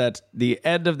know that the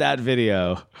end of that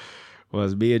video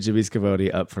was me and Jimmy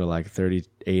Scavone up for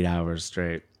 38 hours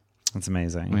straight. That's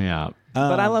amazing. Yeah.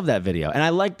 But I love that video. And I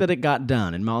like that it got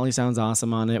done. And Molly sounds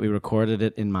awesome on it. We recorded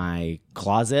it in my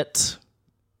closet.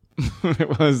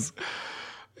 It was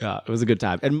a good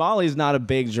time. And Molly's not a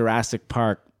big Jurassic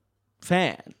Park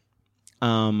fan.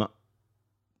 But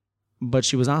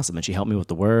she was awesome. And she helped me with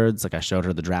the words. I showed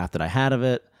her the draft that I had of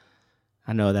it.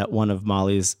 I know that one of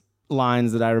Molly's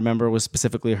lines that I remember was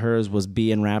specifically hers was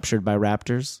be enraptured by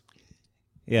raptors.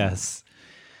 Yes.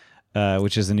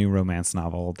 Which is a new romance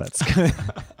novel that's good.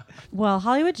 Well,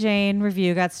 Hollywood Jane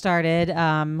review got started.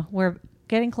 We're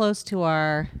getting close to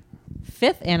our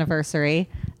 5th anniversary.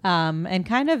 And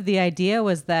kind of the idea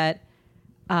was that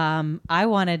I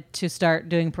wanted to start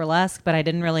doing burlesque, but I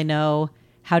didn't really know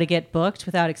how to get booked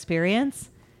without experience.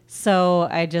 So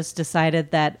I just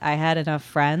decided that I had enough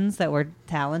friends that were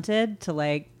talented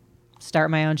to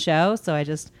start my own show. So I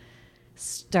just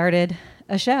started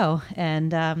a show,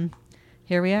 and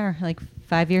here we are, like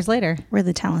 5 years later. We're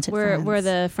the talented friends. We're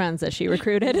the friends that she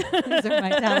recruited. These are my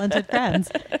talented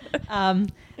friends.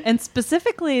 And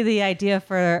specifically the idea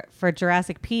for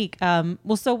Jurassic Peak.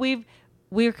 So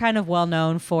we're kind of well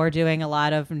known for doing a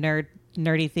lot of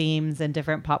nerdy themes and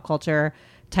different pop culture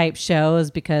type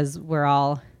shows because we're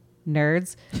all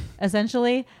nerds,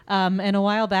 essentially. And a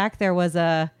while back there was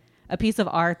a piece of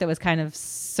art that was kind of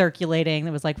circulating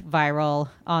that was like viral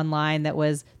online that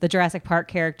was the Jurassic Park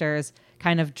characters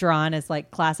kind of drawn as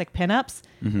like classic pinups.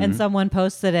 Mm-hmm. And someone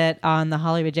posted it on the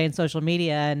Hollywood Jane social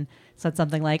media and said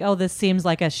something like, "Oh, this seems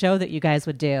like a show that you guys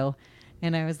would do."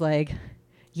 And I was like,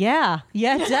 yeah,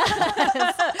 it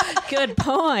does. Good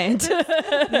point.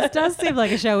 This does seem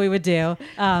like a show we would do.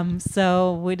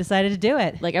 So we decided to do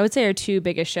it. Like I would say our two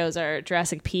biggest shows are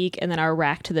Jurassic Peak and then our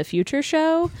Rack to the Future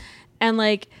show. And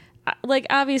like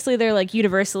obviously they're like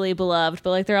universally beloved, but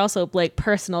like they're also like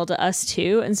personal to us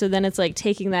too. And so then it's like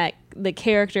taking the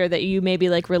character that you maybe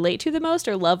like relate to the most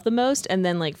or love the most, and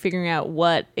then like figuring out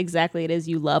what exactly it is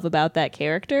you love about that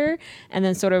character, and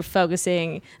then sort of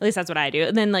focusing, at least that's what I do,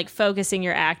 and then like focusing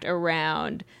your act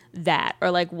around that, or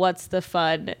like what's the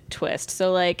fun twist.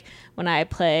 So like when I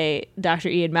play Dr.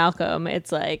 Ian Malcolm,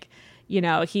 it's like, you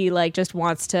know, he like just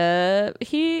wants to,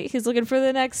 he's looking for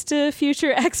the next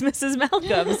future ex Mrs.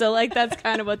 Malcolm. So like that's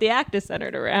kind of what the act is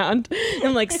centered around,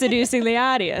 and like seducing the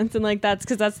audience. And like that's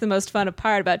because that's the most fun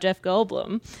part about Jeff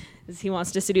Goldblum, is he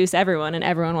wants to seduce everyone and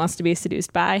everyone wants to be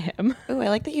seduced by him. Oh, I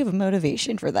like that you have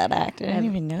motivation for that act. I didn't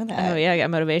even know that. Oh yeah, I got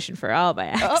motivation for all my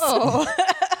acts. Oh.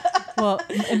 Well,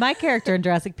 and my character in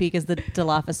Jurassic Peak is the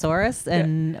Dilophosaurus,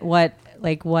 and what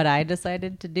I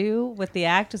decided to do with the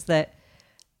act is that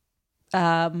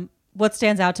what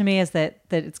stands out to me is that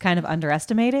it's kind of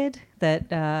underestimated, that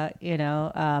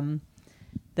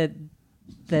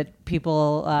that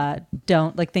people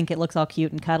don't like think it looks all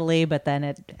cute and cuddly, but then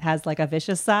it has like a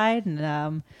vicious side.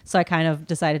 And so I kind of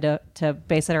decided to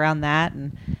base it around that,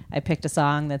 and I picked a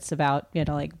song that's about, you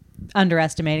know, like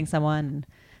underestimating someone, and,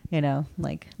 you know,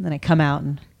 like then I come out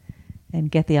and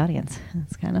get the audience.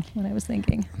 That's kind of what I was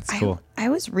thinking. That's cool. I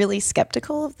was really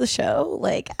skeptical of the show.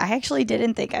 Like, I actually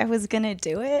didn't think I was going to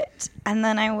do it. And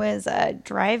then I was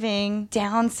driving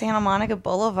down Santa Monica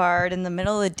Boulevard in the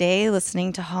middle of the day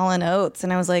listening to Hall & Oates.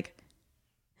 And I was like,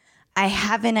 I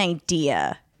have an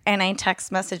idea. And I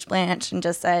text messaged Blanche and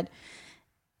just said,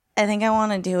 I think I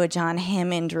want to do a John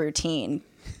Hammond routine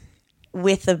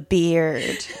with a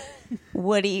beard.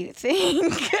 What do you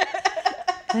think?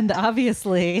 And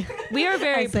obviously, we are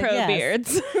very pro yes.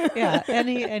 beards. Yeah,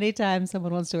 anytime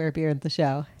someone wants to wear a beard at the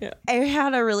show. Yeah. I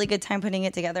had a really good time putting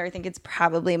it together. I think it's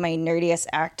probably my nerdiest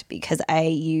act because I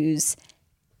use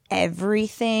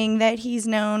everything that he's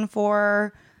known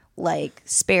for, like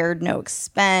spared no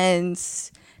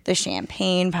expense, the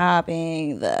champagne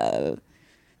popping, the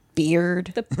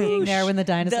beard, the being there when the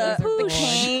dinosaurs are born.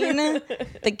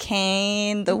 The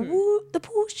cane, the whoop, the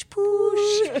push,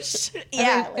 push.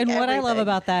 Yeah. And what I love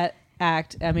about that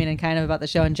act, I mean, and kind of about the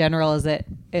show in general, is that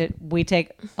we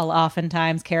take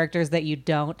oftentimes characters that you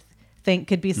don't think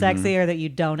could be sexy or that you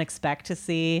don't expect to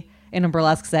see in a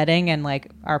burlesque setting, and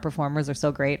like our performers are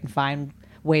so great and find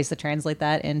ways to translate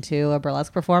that into a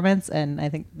burlesque performance. And I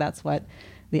think that's what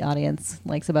the audience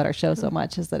likes about our show so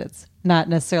much, is that it's not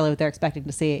necessarily what they're expecting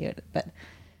to see, but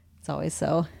it's always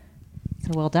so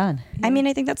well done. I mean,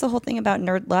 I think that's the whole thing about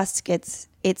Nerdlusk.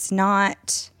 It's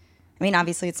not, I mean,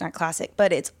 obviously it's not classic,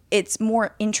 but it's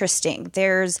more interesting.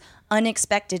 There's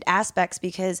unexpected aspects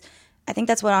because I think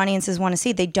that's what audiences want to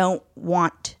see. They don't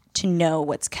want to know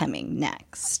what's coming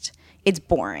next. It's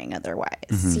boring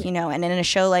otherwise, you know, and in a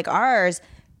show like ours,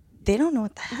 they don't know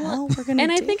what the hell we're going to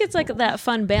do. And I think it's like that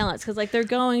fun balance, because like they're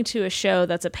going to a show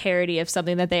that's a parody of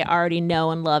something that they already know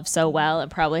and love so well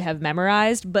and probably have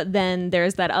memorized. But then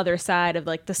there's that other side of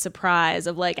like the surprise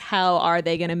of like, how are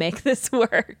they going to make this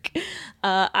work?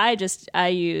 I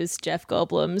use Jeff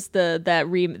Goldblum's that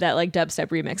like dubstep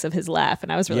remix of his laugh,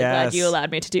 and I was really glad you allowed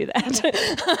me to do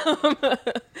that.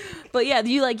 But yeah,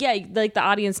 like the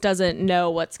audience doesn't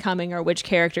know what's coming or which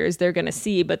characters they're going to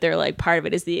see, but they're like, part of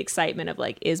it is the excitement of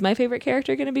like, is my favorite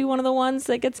character going to be one of the ones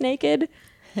that gets naked?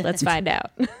 Let's find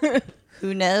out.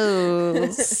 Who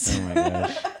knows? Oh my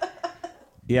gosh.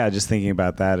 Yeah, just thinking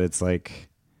about that, it's like,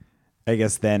 I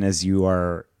guess then as you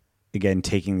are again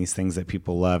taking these things that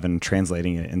people love and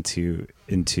translating it into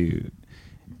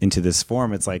this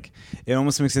form, it's like, it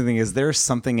almost makes me think, is there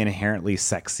something inherently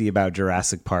sexy about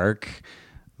Jurassic Park?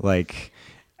 Like,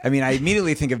 I mean, I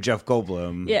immediately think of Jeff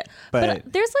Goldblum. Yeah,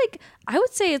 but there's like, I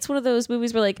would say it's one of those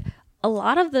movies where like a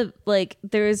lot of the, like,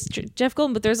 there's Jeff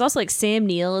Goldblum, but there's also like Sam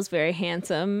Neill is very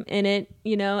handsome in it,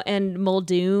 you know, and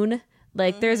Muldoon.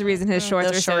 Like, there's a reason his shorts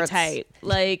Those are so shorts. tight.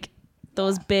 Like,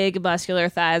 those big muscular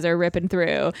thighs are ripping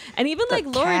through. And even like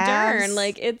Laura calves. Dern,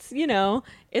 like it's, you know,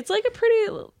 it's like a pretty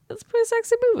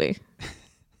sexy movie.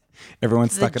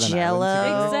 Everyone's stuck in an Jello.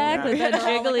 island. Exactly. That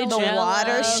jiggly The Jello.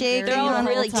 water shaking They're all on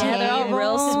the really, they're all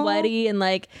real table. sweaty and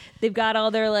like they've got all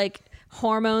their like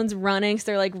hormones running, so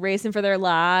they're like racing for their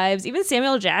lives. Even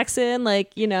Samuel Jackson,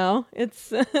 like, you know,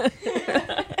 it's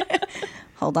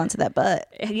Hold on to that butt.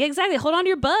 yeah, exactly. Hold on to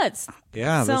your butts.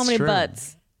 Yeah, so that's many true.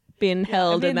 butts being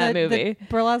held in that movie. The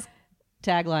burlesque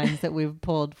taglines that we've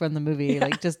pulled from the movie,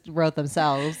 like, just wrote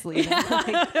themselves. You know? Like,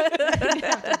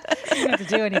 you don't have to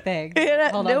do anything.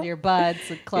 Hold on to your butts,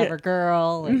 a clever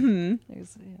girl. And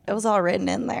It was all written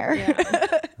in there.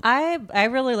 I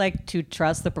really like to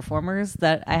trust the performers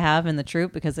that I have in the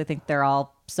troupe because I think they're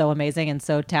all so amazing and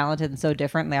so talented and so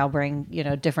different. And they all bring, you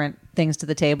know, different things to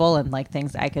the table and like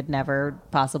things I could never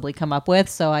possibly come up with.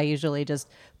 So I usually just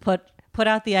put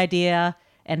out the idea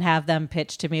and have them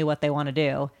pitch to me what they want to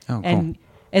do. Oh, cool. And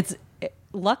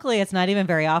luckily it's not even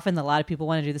very often that a lot of people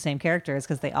want to do the same characters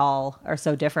because they all are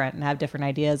so different and have different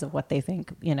ideas of what they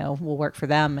think, you know, will work for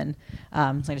them. And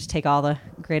so I just take all the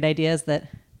great ideas that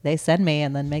they send me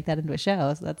and then make that into a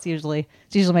show. So it's usually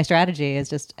my strategy is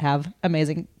just have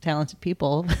amazing, talented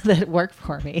people that work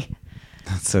for me.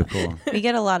 That's so cool. We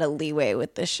get a lot of leeway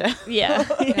with this show. Yeah.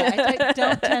 I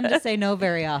don't tend to say no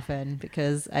very often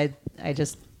because I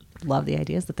just love the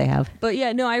ideas that they have. But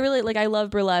yeah, no, I really like, I love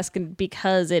burlesque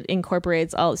because it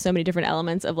incorporates so many different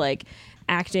elements of like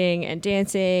acting and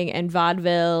dancing and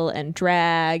vaudeville and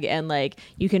drag, and like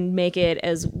you can make it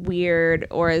as weird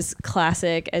or as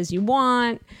classic as you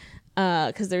want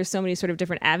because there's so many sort of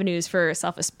different avenues for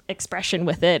self-expression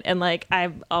with it. And like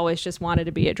I've always just wanted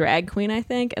to be a drag queen, I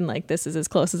think, and like this is as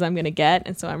close as I'm gonna get,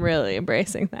 and so I'm really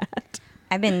embracing that.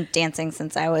 I've been dancing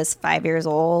since I was 5 years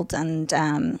old, and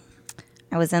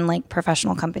I was in like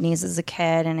professional companies as a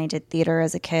kid, and I did theater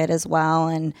as a kid as well,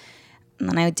 and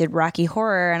then I did Rocky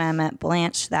Horror, and I met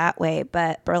Blanche that way.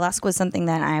 But burlesque was something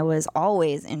that I was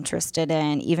always interested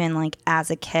in. Even like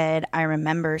as a kid, I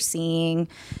remember seeing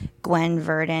Gwen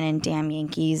Verdon and Damn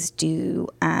Yankees do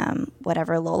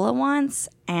Whatever Lola Wants,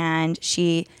 and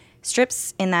she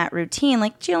strips in that routine.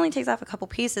 Like she only takes off a couple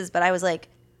pieces, but I was like,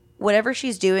 whatever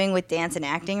she's doing with dance and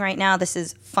acting right now, this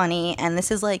is funny, and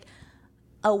this is like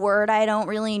a word I don't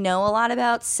really know a lot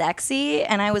about, sexy.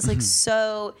 And I was like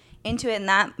so into it, and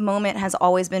that moment has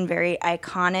always been very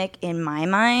iconic in my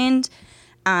mind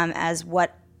as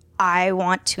what I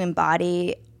want to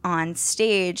embody on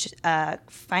stage,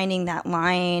 finding that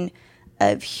line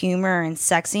of humor and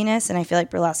sexiness. And I feel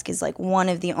like burlesque is like one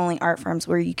of the only art forms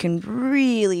where you can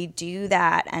really do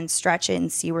that and stretch it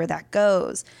and see where that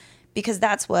goes, because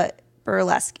that's what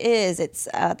burlesque is. It's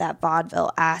that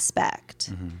vaudeville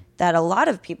aspect that a lot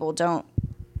of people don't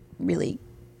really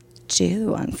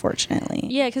do, unfortunately.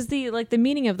 Yeah, because the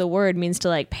meaning of the word means to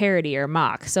like parody or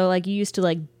mock. So like it used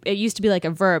to be like a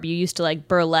verb. You used to like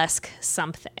burlesque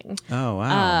something. Oh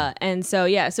wow. And so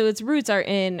yeah, so its roots are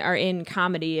in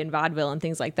comedy and vaudeville and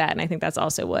things like that. And I think that's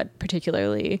also what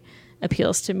particularly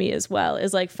appeals to me as well,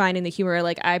 is like finding the humor.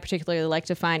 Like I particularly like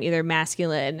to find either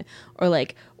masculine or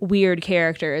like weird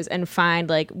characters and find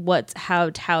like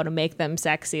how to make them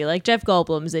sexy. Like Jeff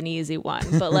Goldblum's an easy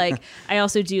one, but like I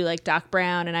also do like Doc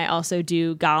Brown, and I also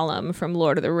do Gollum from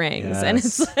Lord of the Rings. Yes. And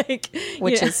it's like,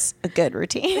 which is a good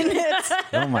routine.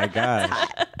 Oh my gosh.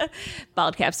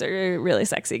 Bald caps are really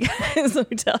sexy, guys, let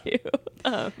me tell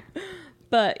you.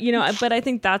 But, you know, but I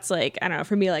think that's like, I don't know,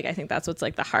 for me, like, I think that's what's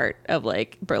like the heart of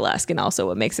like burlesque, and also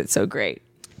what makes it so great.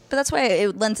 But that's why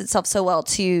it lends itself so well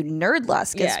to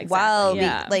nerdlesque Yeah, as exactly. well.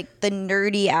 Yeah. Like the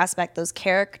nerdy aspect, those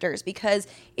characters, because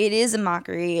it is a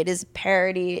mockery, it is a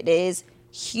parody, it is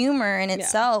humor in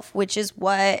itself, which is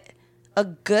what a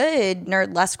good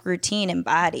nerdlesque routine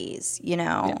embodies, you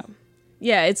know?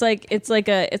 Yeah, it's like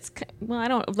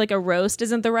a roast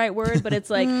isn't the right word, but it's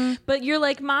like, but you're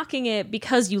like mocking it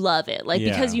because you love it, like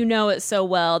because you know it so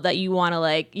well that you want to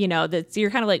like, you know, that you're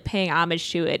kind of like paying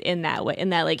homage to it in that way, in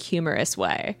that like humorous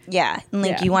way. Yeah, and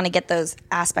like you want to get those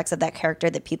aspects of that character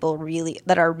that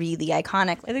that are really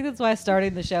iconic. I think that's why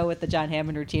starting the show with the John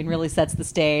Hammond routine really sets the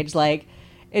stage. Like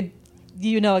it,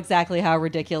 you know exactly how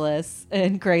ridiculous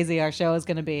and crazy our show is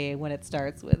going to be when it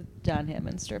starts with John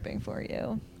Hammond stripping for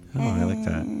you. Oh, I like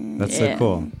that. That's so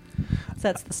cool.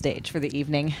 Sets the stage for the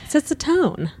evening. Sets the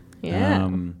tone. Yeah.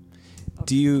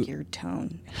 Do you beard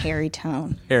tone, hairy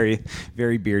tone, very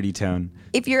beardy tone?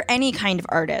 If you're any kind of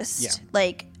artist,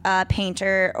 like a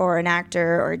painter or an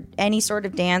actor or any sort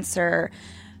of dancer,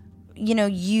 you know,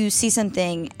 you see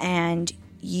something and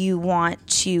you want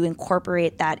to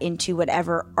incorporate that into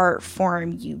whatever art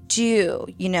form you do.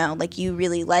 You know, like you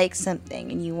really like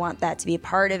something and you want that to be a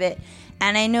part of it.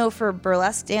 And I know for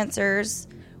burlesque dancers,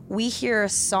 we hear a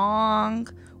song,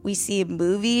 we see a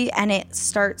movie, and it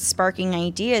starts sparking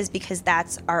ideas because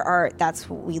that's our art. That's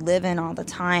what we live in all the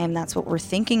time. That's what we're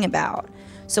thinking about.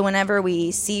 So whenever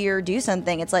we see or do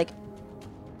something, it's like,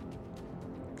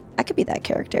 I could be that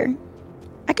character.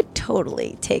 I could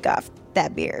totally take off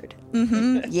that beard.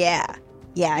 Yeah,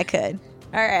 I could.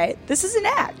 All right, this is an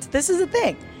act. This is a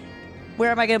thing. Where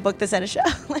am I going to book this at a show?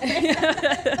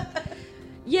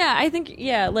 Yeah, I think,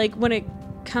 like when it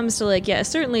comes to like,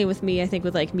 certainly with me, I think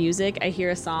with like music, I hear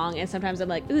a song and sometimes I'm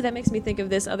like, ooh, that makes me think of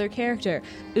this other character.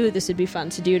 Ooh, this would be fun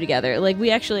to do together. Like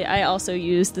I also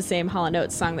use the same Hall &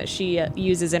 Oates song that she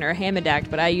uses in her Hammond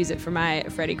act, but I use it for my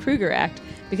Freddy Krueger act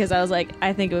because I was like,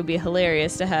 I think it would be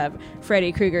hilarious to have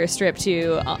Freddy Krueger strip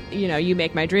to, You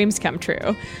Make My Dreams Come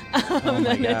True. Oh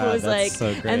my God, that's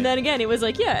so great. And then again, it was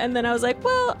like, and then I was like,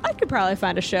 well, I could probably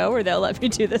find a show where they'll let me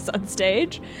do this on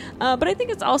stage. But I think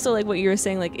it's also like what you were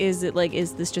saying, like, is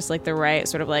this just like the right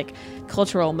sort of like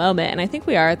cultural moment? And I think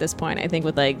we are at this point, I think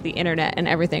with like the internet and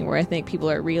everything, where I think people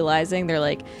are realizing they're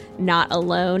like not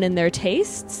alone in their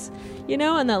tastes,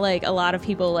 and that like a lot of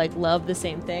people like love the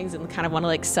same things and kind of want to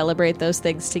like celebrate those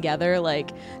things together.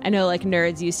 Like I know like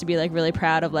nerds used to be like really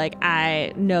proud of like,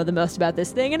 I know the most about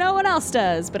this thing and no one else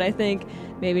does, but I think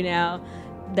maybe now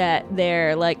that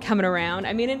they're like coming around.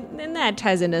 I mean, and that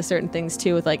ties into certain things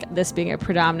too, with like this being a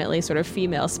predominantly sort of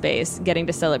female space, getting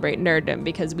to celebrate nerddom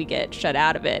because we get shut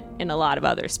out of it in a lot of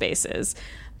other spaces.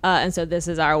 And so this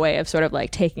is our way of sort of like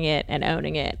taking it and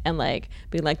owning it and like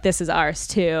being like, this is ours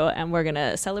too, and we're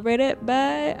gonna celebrate it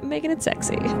by making it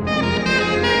sexy.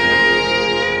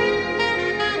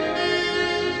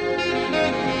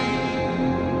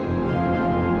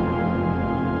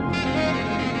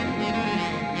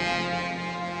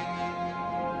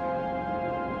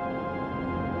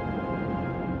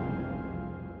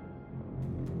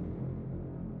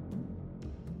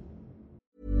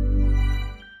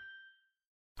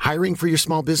 Hiring for your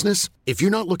small business? If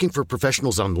you're not looking for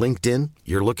professionals on LinkedIn,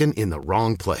 you're looking in the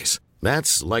wrong place.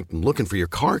 That's like looking for your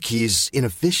car keys in a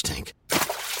fish tank.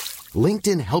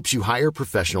 LinkedIn helps you hire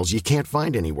professionals you can't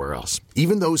find anywhere else,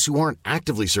 even those who aren't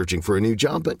actively searching for a new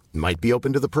job but might be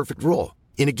open to the perfect role.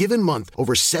 In a given month,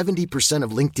 over 70%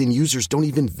 of LinkedIn users don't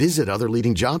even visit other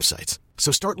leading job sites.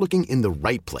 So start looking in the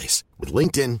right place. With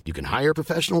LinkedIn, you can hire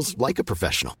professionals like a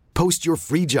professional. Post your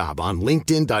free job on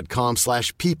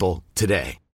linkedin.com/people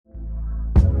today.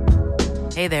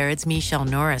 Hey there, it's Michelle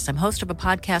Norris. I'm host of a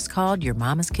podcast called Your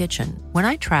Mama's Kitchen. When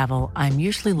I travel, I'm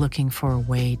usually looking for a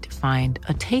way to find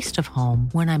a taste of home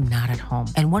when I'm not at home.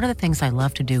 And one of the things I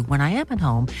love to do when I am at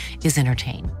home is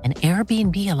entertain. And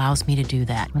Airbnb allows me to do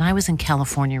that. When I was in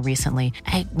California recently,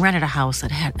 I rented a house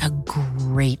that had a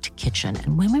great kitchen.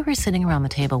 And when we were sitting around the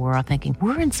table, we were all thinking,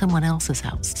 we're in someone else's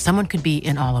house. Someone could be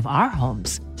in all of our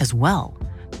homes as well.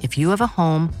 If you have a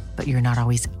home, but you're not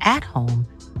always at home,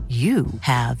 you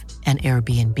have an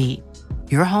Airbnb.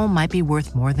 Your home might be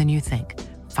worth more than you think.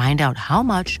 Find out how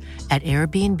much at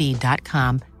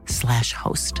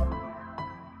airbnb.com/host.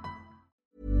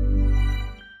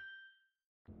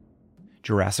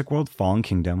 Jurassic World Fallen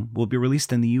Kingdom will be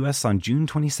released in the US on June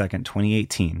 22nd,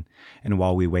 2018. And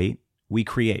while we wait, we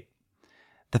create.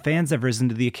 The fans have risen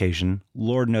to the occasion.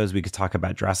 Lord knows we could talk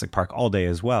about Jurassic Park all day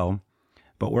as well,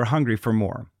 but we're hungry for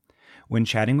more. When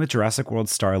chatting with Jurassic World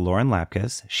star Lauren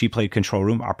Lapkus, she played control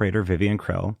room operator Vivian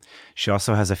Krill. She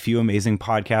also has a few amazing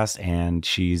podcasts, and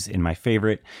she's in my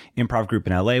favorite improv group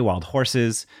in LA, Wild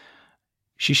Horses.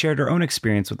 She shared her own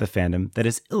experience with the fandom that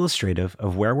is illustrative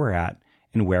of where we're at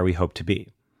and where we hope to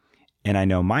be. And I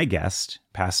know my guest,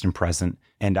 past and present,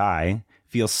 and I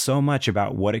feel so much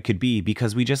about what it could be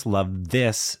because we just love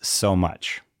this so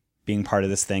much. Being part of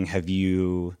this thing, have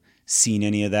you seen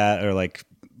any of that, or like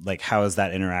how has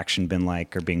that interaction been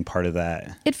like, or being part of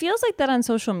that? It feels like that on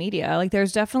social media. Like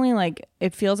there's definitely like,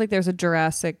 it feels like there's a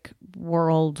Jurassic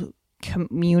World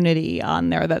community on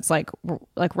there that's like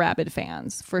rabid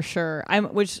fans for sure. I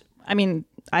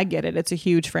get it. It's a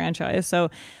huge franchise. So,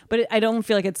 but I don't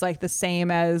feel like it's like the same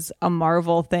as a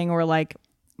Marvel thing where like,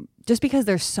 just because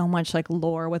there's so much like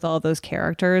lore with all those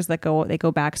characters that they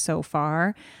go back so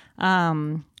far.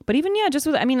 But even, just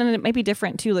with, and it might be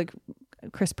different too. Like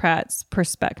Chris Pratt's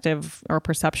perspective or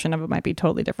perception of it might be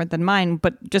totally different than mine,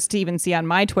 but just to even see on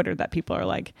my Twitter that people are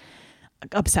like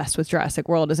obsessed with Jurassic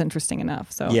World is interesting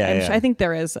enough. So I think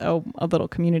there is a little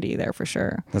community there for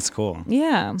sure. That's cool.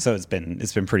 Yeah. So it's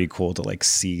been pretty cool to like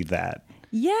see that.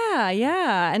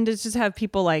 Yeah. And to just have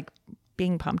people like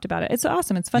being pumped about it. It's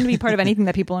awesome. It's fun to be part of anything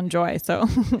that people enjoy. So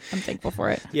I'm thankful for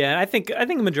it. Yeah, and I think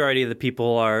the majority of the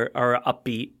people are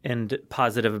upbeat and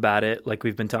positive about it, like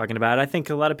we've been talking about. I think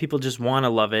a lot of people just want to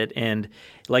love it, and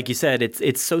like you said,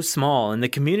 it's so small, and the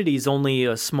community is only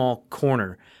a small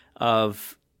corner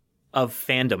of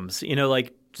fandoms. You know,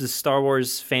 like the Star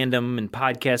Wars fandom and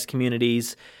podcast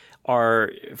communities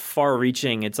are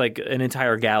far-reaching. It's like an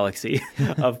entire galaxy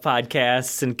of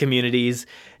podcasts and communities.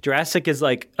 Jurassic is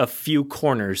like a few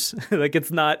corners. Like it's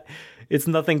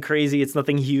nothing crazy. It's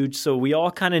nothing huge. So we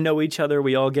all kind of know each other.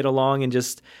 We all get along and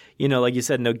just, you know, like you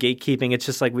said, no gatekeeping. It's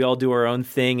just like we all do our own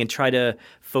thing and try to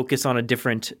focus on a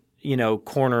different, you know,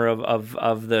 corner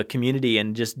of the community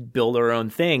and just build our own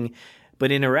thing,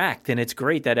 but interact. And it's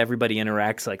great that everybody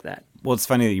interacts like that. Well, it's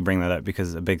funny that you bring that up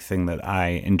because a big thing that I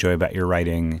enjoy about your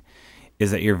writing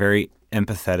is that you're very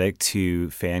empathetic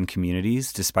to fan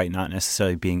communities despite not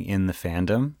necessarily being in the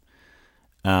fandom,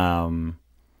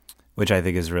 which I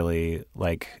think is really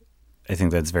I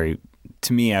think that's very,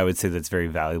 to me, I would say that's very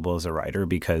valuable as a writer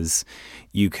because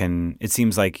it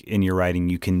seems like in your writing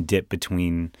you can dip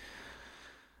between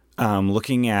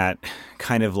looking at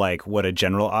kind of like what a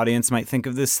general audience might think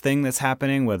of this thing that's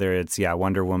happening, whether it's,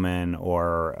 Wonder Woman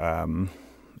or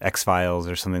X-Files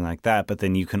or something like that. But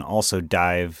then you can also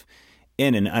dive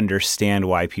in and understand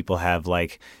why people have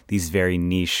like these very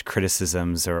niche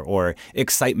criticisms or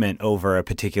excitement over a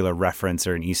particular reference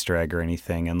or an Easter egg or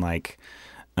anything. And like,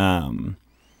 I'd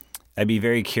be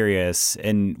very curious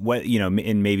and what, you know,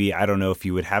 and maybe, I don't know if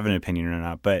you would have an opinion or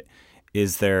not, but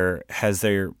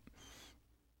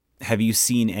have you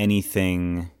seen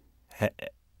anything?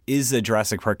 Is the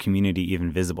Jurassic Park community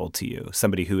even visible to you?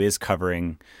 Somebody who is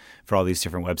covering for all these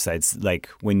different websites, like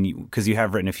because you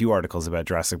have written a few articles about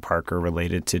Jurassic Park or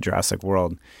related to Jurassic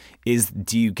World,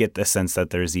 do you get the sense that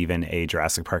there's even a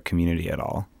Jurassic Park community at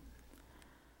all?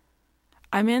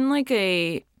 I'm in like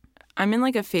a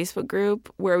Facebook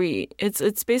group where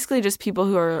it's basically just people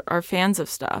who are fans of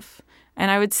stuff,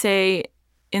 and I would say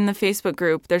in the Facebook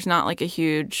group there's not like a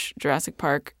huge Jurassic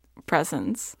Park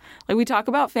presence. Like we talk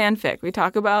about fanfic, we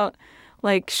talk about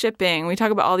like shipping, we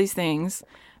talk about all these things,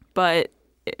 but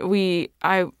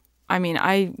I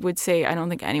would say I don't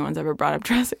think anyone's ever brought up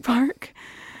Jurassic Park.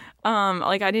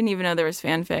 Like I didn't even know there was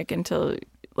fanfic until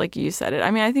like you said it. I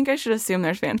mean, I think I should assume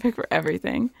there's fanfic for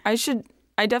everything. I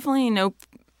definitely know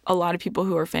a lot of people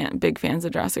who are big fans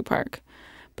of Jurassic Park,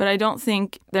 but I don't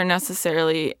think they're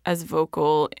necessarily as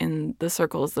vocal in the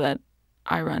circles that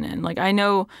I run in. Like I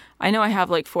know I have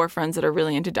like 4 friends that are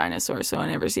really into dinosaurs, so I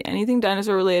never see anything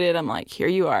dinosaur related. I'm like, here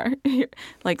you are.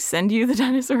 Like send you the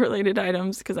dinosaur related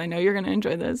items because I know you're going to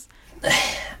enjoy this.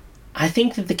 I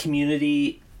think that the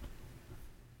community,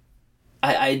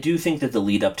 I do think that the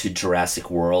lead up to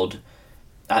Jurassic World,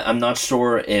 I'm not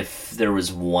sure if there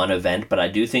was one event, but I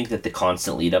do think that the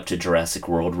constant lead up to Jurassic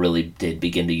World really did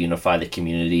begin to unify the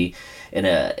community in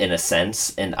a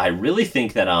sense. And I really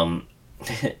think that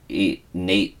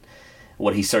Nate,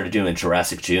 what he started doing in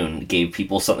Jurassic June, gave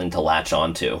people something to latch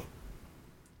onto.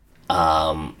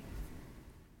 I'm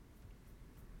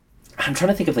trying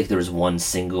to think if like there was one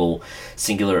singular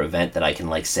event that I can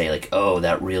like say like, oh,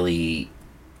 that really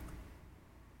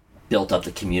built up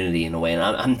the community in a way, and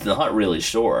I'm not really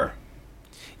sure.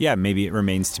 Yeah, maybe it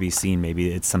remains to be seen. Maybe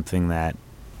it's something that,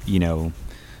 you know,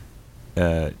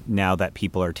 now that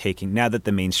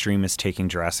the mainstream is taking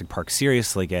Jurassic Park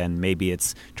seriously again, maybe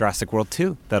it's Jurassic World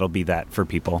 2 that'll be that for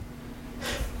people.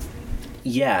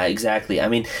 Yeah, exactly. I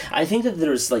mean, I think that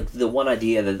there's like the one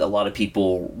idea that a lot of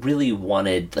people really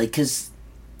wanted, like, because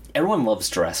everyone loves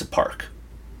Jurassic Park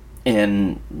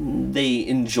and they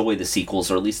enjoy the sequels,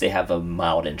 or at least they have a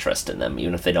mild interest in them,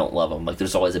 even if they don't love them. Like,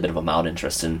 there's always a bit of a mild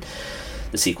interest in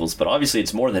the sequels, but obviously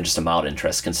it's more than just a mild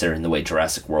interest considering the way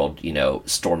Jurassic World, you know,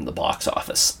 stormed the box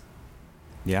office.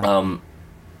 Yeah.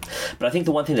 But I think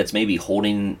the one thing that's maybe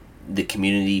holding the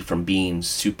community from being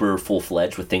super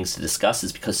full-fledged with things to discuss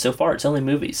is because so far it's only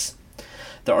movies.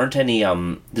 There aren't any,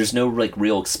 there's no like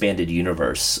real expanded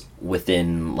universe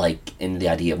within like in the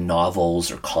idea of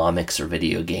novels or comics or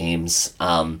video games,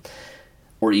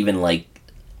 or even like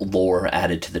lore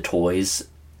added to the toys.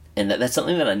 And that's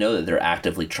something that I know that they're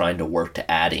actively trying to work to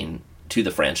adding to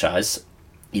the franchise.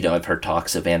 You know, I've heard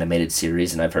talks of animated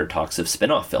series and I've heard talks of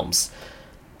spin-off films.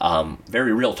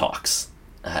 Very real talks,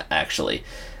 actually.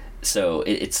 So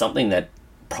it's something that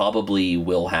probably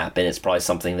will happen. It's probably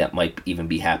something that might even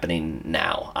be happening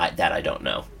now. I don't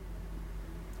know.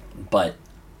 But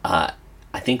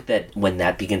I think that when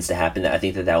that begins to happen, I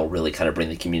think that will really kind of bring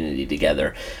the community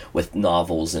together with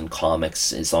novels and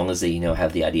comics. As long as they, you know,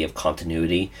 have the idea of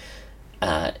continuity,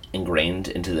 ingrained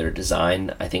into their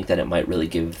design, I think that it might really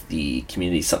give the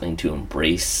community something to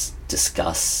embrace,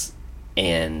 discuss,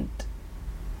 and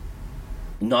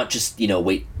not just,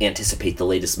 anticipate the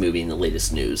latest movie and the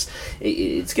latest news.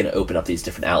 It's going to open up these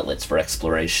different outlets for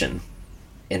exploration.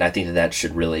 And I think that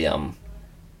should really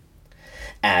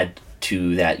add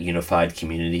to that unified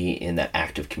community in that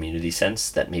active community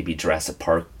sense that maybe Jurassic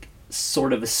Park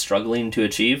sort of is struggling to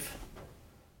achieve.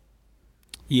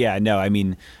 Yeah, no, I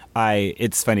mean,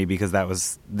 it's funny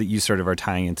because you sort of are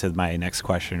tying into my next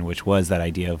question, which was that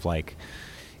idea of like,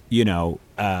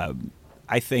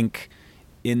 I think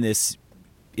in this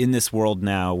world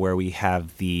now where we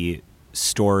have the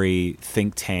story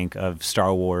think tank of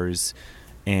Star Wars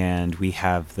and we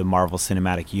have the Marvel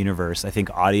Cinematic Universe, I think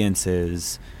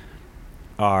audiences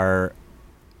are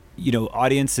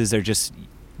just,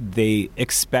 they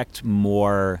expect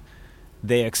more.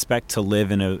 They expect to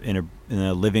live in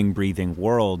a living, breathing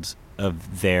world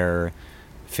of their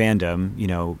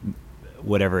fandom,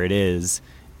 whatever it is.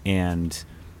 And,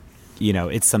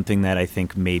 it's something that I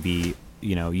think maybe,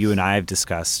 you and I have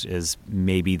discussed is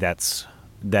maybe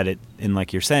and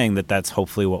like you're saying, that's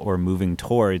hopefully what we're moving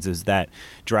towards, is that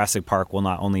Jurassic Park will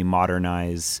not only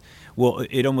modernize,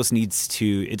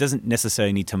 it doesn't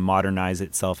necessarily need to modernize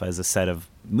itself as a set of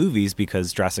movies,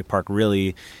 because Jurassic Park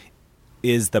really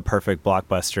is the perfect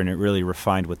blockbuster, and it really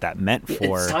refined what that meant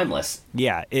for. It's timeless.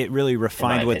 Yeah, it really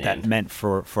refined what that meant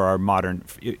for our modern.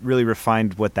 It really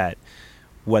refined what that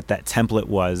template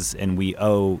was, and we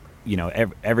owe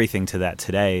everything to that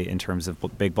today in terms of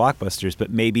big blockbusters.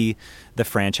 But maybe the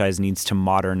franchise needs to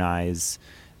modernize.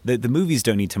 The movies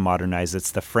don't need to modernize. It's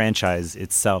the franchise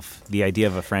itself, the idea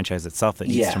of a franchise itself that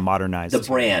needs to modernize. The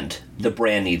brand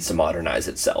needs to modernize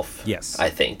itself. Yes,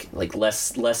 I think like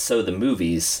less so the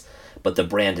movies, but the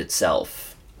brand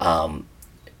itself. That's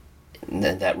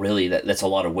a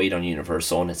lot of weight on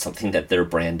Universal, and it's something that their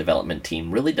brand development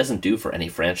team really doesn't do for any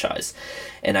franchise.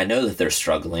 And I know that they're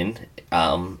struggling,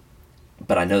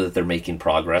 but I know that they're making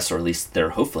progress, or at least they're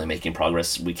hopefully making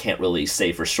progress. We can't really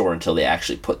say for sure until they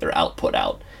actually put their output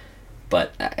out.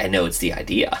 But I know it's the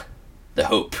idea, the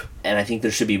hope. And I think there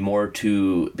should be more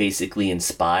to basically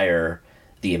inspire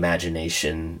the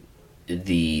imagination,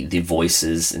 the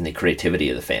voices, and the creativity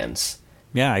of the fans.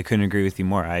 Yeah, I couldn't agree with you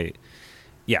more. I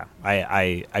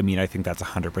mean, I think that's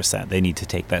 100%. They need to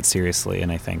take that seriously.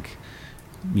 And I think,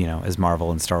 as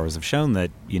Marvel and Star Wars have shown,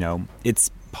 that,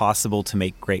 it's possible to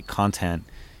make great content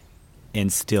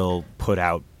and still put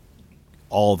out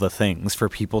all the things for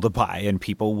people to buy, and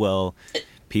people will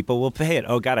pay it.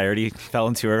 Oh God, I already fell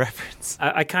into a reference.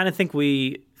 I kind of think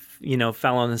we,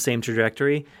 fell on the same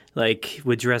trajectory, like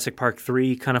with Jurassic Park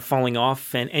 3 kind of falling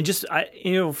off, and just,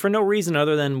 for no reason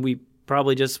other than we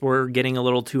probably just were getting a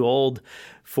little too old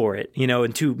for it,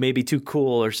 and maybe too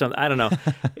cool or something. I don't know.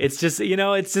 It's just,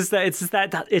 it's just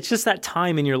that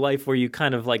time in your life where you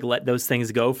kind of like let those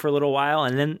things go for a little while,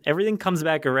 and then everything comes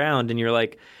back around and you're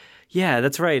like, yeah,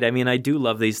 that's right. I mean, I do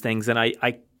love these things, and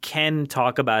I can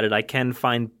talk about it. I can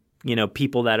find,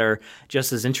 people that are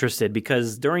just as interested,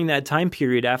 because during that time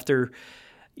period after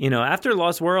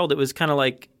Lost World, it was kind of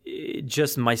like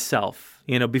just myself.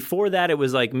 Before that, it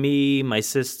was like me, my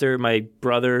sister, my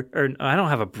brother, or I don't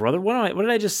have a brother. What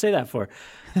did I just say that for?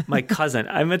 My cousin.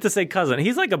 I meant to say cousin.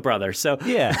 He's like a brother. So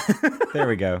yeah, there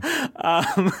we go.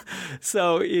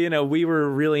 So, we were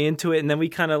really into it. And then we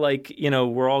kind of like,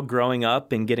 we're all growing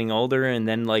up and getting older. And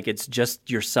then like, it's just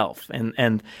yourself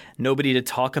and nobody to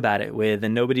talk about it with,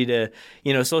 and nobody to,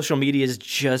 social media is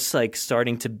just like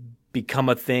starting to become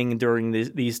a thing during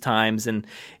these times. And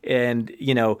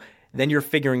then you're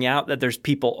figuring out that there's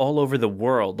people all over the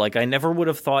world. Like, I never would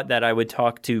have thought that I would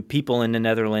talk to people in the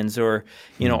Netherlands or,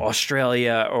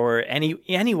 Australia or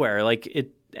anywhere. Like,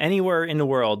 anywhere in the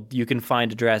world you can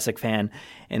find a Jurassic fan,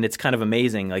 and it's kind of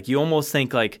amazing. Like, you almost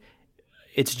think like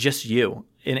it's just you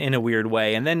in a weird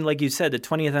way. And then, like you said, the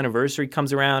 20th anniversary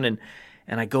comes around, and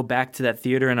I go back to that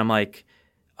theater, and I'm like,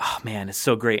 oh man, it's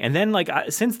so great. And then, like,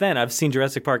 since then, I've seen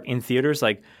Jurassic Park in theaters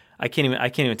like, I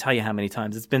can't even tell you how many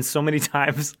times. It's been so many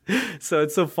times. So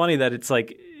it's so funny that it's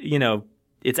like,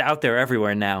 it's out there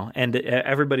everywhere now, and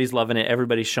everybody's loving it.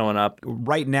 Everybody's showing up.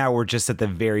 Right now, we're just at the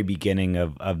very beginning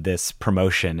of this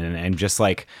promotion, and just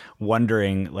like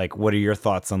wondering, like, what are your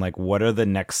thoughts on like, what are the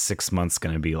next 6 months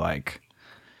going to be like?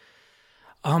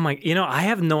 Oh my, I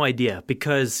have no idea,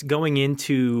 because going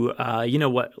into,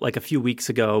 like a few weeks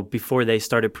ago before they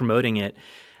started promoting it,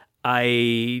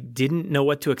 I didn't know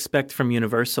what to expect from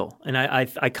Universal. And I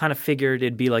kind of figured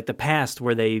it'd be like the past,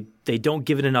 where they don't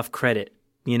give it enough credit,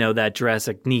 that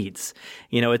Jurassic needs.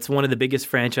 It's one of the biggest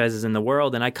franchises in the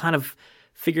world. And I kind of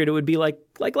figured it would be like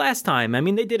last time. I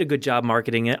mean, they did a good job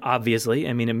marketing it, obviously.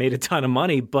 I mean, it made a ton of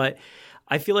money, but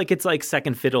I feel like it's like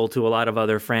second fiddle to a lot of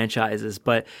other franchises.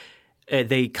 But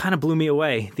they kind of blew me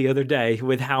away the other day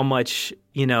with how much,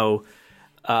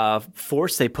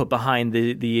 force they put behind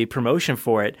the promotion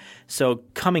for it. So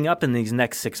coming up in these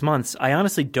next 6 months, I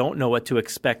honestly don't know what to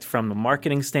expect from a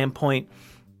marketing standpoint.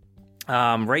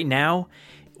 Right now,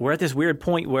 we're at this weird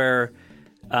point where,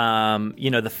 a lot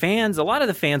of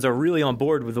the fans are really on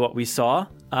board with what we saw.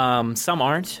 Some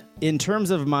aren't. In terms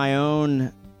of my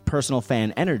own personal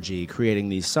fan energy, creating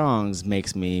these songs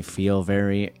makes me feel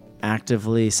very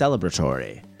actively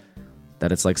celebratory.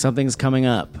 That it's like something's coming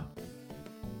up.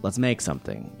 Let's make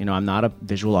something. I'm not a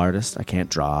visual artist. I can't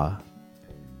draw.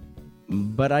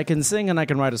 But I can sing and I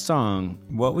can write a song.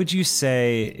 What would you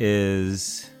say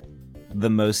is the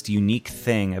most unique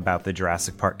thing about the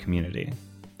Jurassic Park community?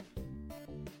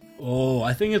 Oh,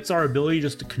 I think it's our ability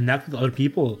just to connect with other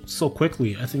people so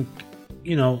quickly. I think,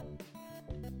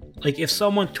 like if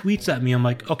someone tweets at me, I'm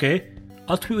like, okay,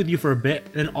 I'll tweet with you for a bit.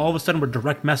 And then all of a sudden we're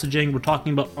direct messaging. We're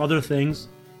talking about other things.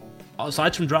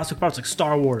 Aside from Jurassic Park, it's like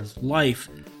Star Wars, life,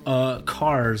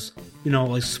 cars,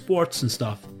 like sports and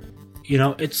stuff.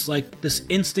 It's like this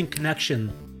instant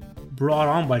connection brought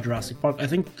on by Jurassic Park. I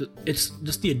think it's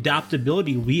just the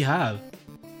adaptability we have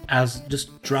as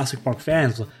just Jurassic Park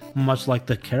fans, much like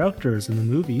the characters in the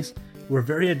movies. We're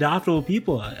very adaptable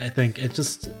people, I think. It's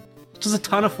just a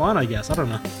ton of fun, I guess. I don't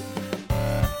know.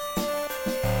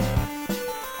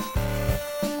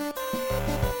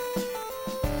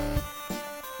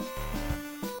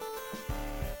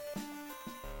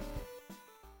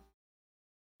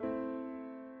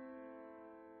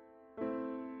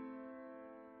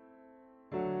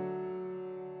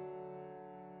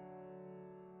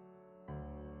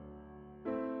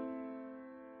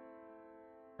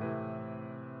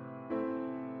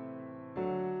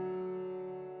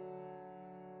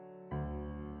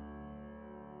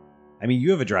 I mean,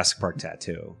 you have a Jurassic Park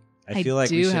tattoo. I feel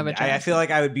like I feel like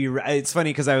I would be. It's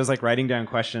funny because I was like writing down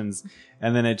questions,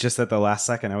 and then it just at the last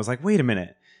second, I was like, wait a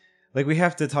minute, like we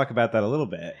have to talk about that a little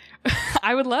bit.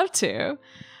 I would love to.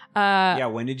 Yeah,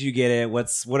 when did you get it?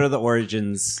 What are the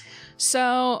origins?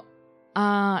 So,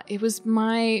 it was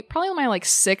probably my like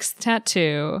 6th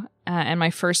tattoo, and my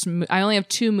first. I only have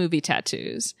 2 movie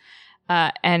tattoos,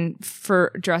 and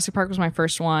for Jurassic Park was my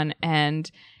first one,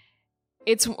 and.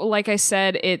 It's like I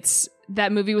said,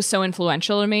 that movie was so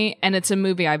influential to me, and it's a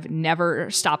movie I've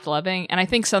never stopped loving. And I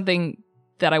think something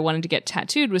that I wanted to get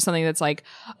tattooed was something that's like,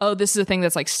 oh, this is a thing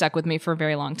that's like stuck with me for a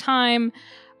very long time.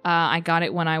 I got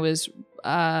it when I was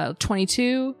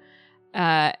 22,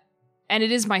 and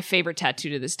it is my favorite tattoo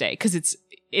to this day because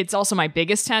it's also my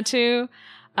biggest tattoo.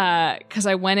 Because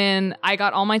I went in, I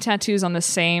got all my tattoos on the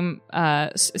same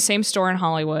store in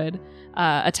Hollywood.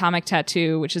 Atomic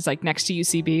Tattoo, which is like next to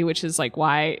UCB, which is like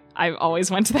why I always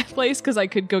went to that place because I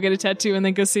could go get a tattoo and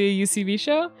then go see a UCB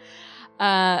show.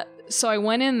 So I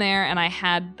went in there and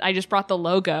I just brought the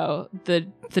logo, the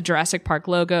Jurassic Park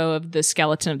logo of the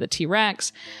skeleton of the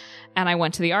T-Rex, and I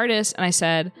went to the artist and I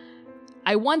said,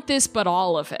 I want this, but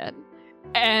all of it.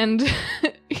 And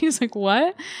he's like,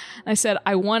 what? I said,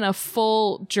 I want a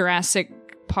full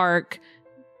Jurassic Park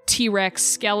T-Rex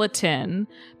skeleton,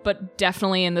 but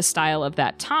definitely in the style of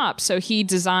that top. So he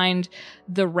designed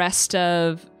the rest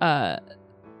of the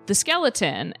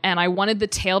skeleton, and I wanted the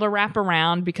tail to wrap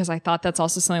around because I thought that's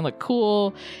also something like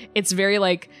cool. It's very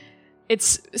like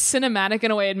it's cinematic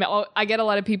in a way. I get a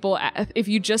lot of people, if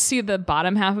you just see the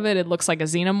bottom half of it, it looks like a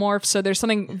xenomorph. So there's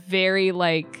something very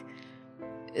like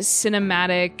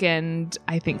cinematic and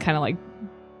I think kind of like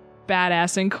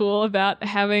badass and cool about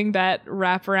having that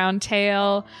wraparound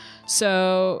tail.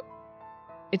 So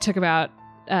it took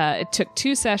it took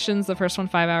 2 sessions. The first one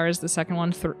 5 hours, the second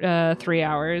one 3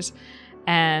 hours,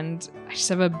 and I just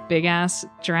have a big ass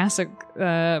Jurassic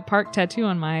Park tattoo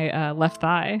on my left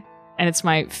thigh, and it's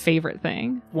my favorite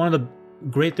thing. One of the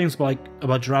great things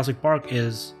about Jurassic Park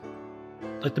is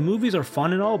like the movies are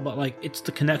fun and all, but like it's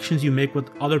the connections you make with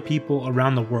other people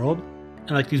around the world,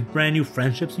 and like these brand new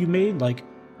friendships you made. Like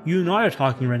you and I are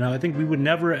talking right now. I think this would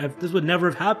never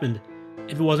have happened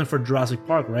if it wasn't for Jurassic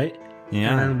Park, right?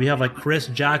 Yeah. And then we have like Chris,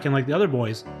 Jack, and like the other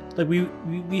boys. Like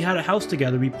we had a house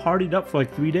together. We partied up for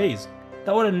like 3 days.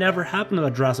 That would have never happened in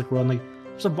the Jurassic World. And, like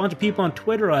there's a bunch of people on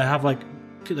Twitter I have like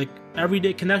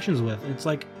everyday connections with. It's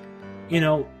like,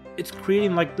 it's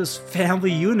creating like this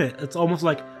family unit. It's almost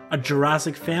like a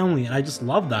Jurassic family, and I just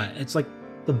love that. It's like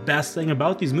the best thing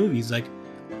about these movies. Like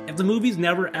if the movies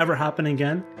never ever happen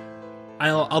again,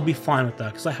 I'll be fine with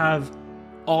that because I have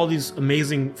all these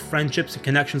amazing friendships and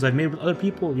connections I've made with other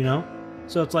people,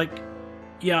 So it's like,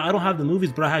 yeah, I don't have the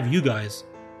movies, but I have you guys.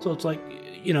 So it's like,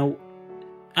 you know,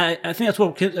 I think that's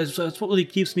what really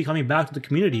keeps me coming back to the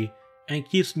community and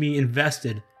keeps me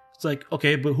invested. It's like,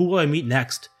 okay, but who will I meet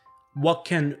next? What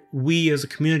can we as a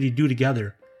community do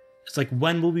together? It's like,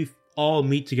 when will we all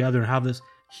meet together and have this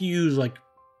huge, like,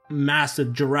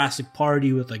 massive Jurassic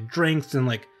party with, like, drinks and,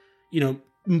 like, you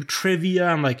know, trivia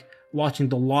and, like, watching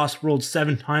The Lost World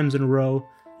 7 times in a row?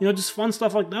 You know, just fun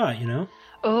stuff like that, you know?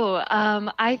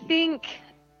 I think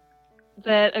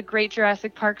that a great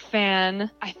Jurassic Park fan,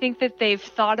 I think that they've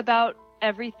thought about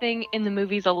everything in the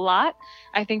movies a lot.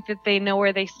 I think that they know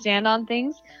where they stand on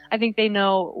things. I think they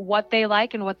know what they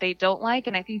like and what they don't like,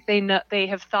 and I think they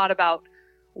have thought about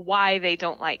why they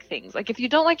don't like things. Like, if you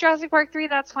don't like Jurassic Park 3,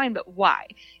 that's fine, but why?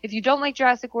 If you don't like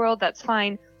Jurassic World, that's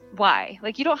fine. Why?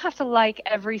 Like, you don't have to like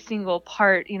every single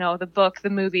part, you know, the book, the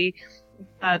movie,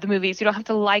 the movies. You don't have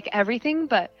to like everything,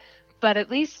 but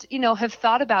at least, you know, have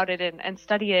thought about it and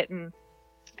study it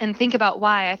and think about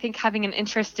why. I think having an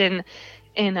interest in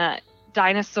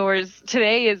dinosaurs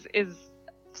today is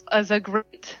a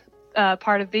great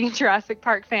part of being a Jurassic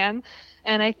Park fan.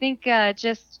 And I think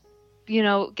just, you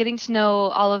know, getting to know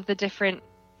all of the different,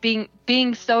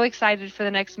 being so excited for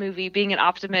the next movie, being an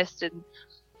optimist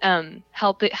and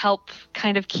help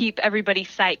kind of keep everybody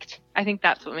psyched. I think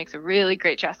that's what makes a really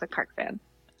great Jurassic Park fan.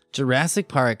 Jurassic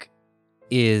Park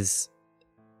is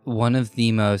one of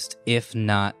the most, if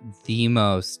not the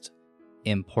most,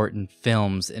 important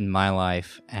films in my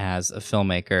life as a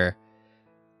filmmaker,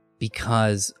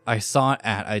 because I saw it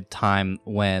at a time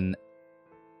when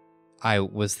I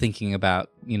was thinking about,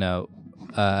 you know,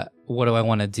 what do I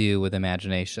want to do with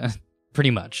imagination? Pretty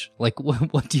much. Like,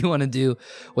 what do you want to do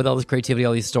with all this creativity,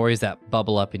 all these stories that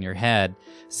bubble up in your head?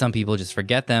 Some people just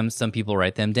forget them. Some people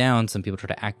write them down. Some people try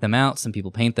to act them out. Some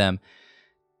people paint them.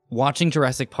 Watching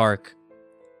Jurassic Park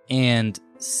and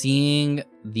seeing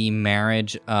the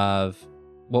marriage of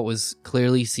what was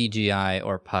clearly CGI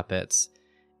or puppets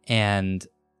and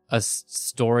a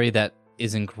story that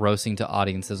is engrossing to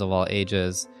audiences of all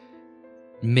ages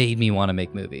made me want to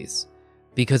make movies.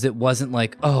 Because it wasn't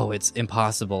like, oh, it's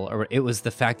impossible, or it was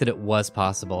the fact that it was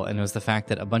possible, and it was the fact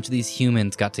that a bunch of these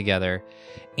humans got together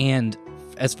and,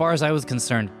 as far as I was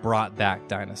concerned, brought back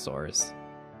dinosaurs.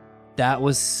 That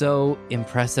was so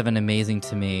impressive and amazing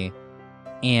to me.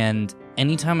 And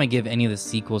anytime I give any of the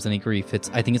sequels any grief,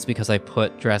 I think it's because I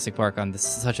put Jurassic Park on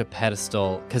such a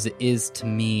pedestal, because it is, to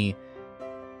me,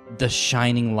 the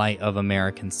shining light of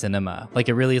American cinema. Like,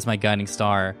 it really is my guiding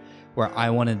star, where I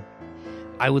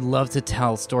would love to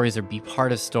tell stories or be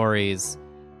part of stories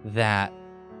that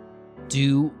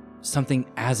do something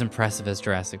as impressive as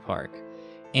Jurassic Park.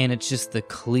 And it's just the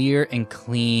clear and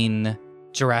clean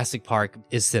Jurassic Park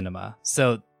is cinema.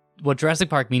 So what Jurassic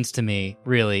Park means to me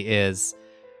really is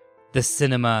the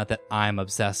cinema that I'm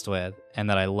obsessed with and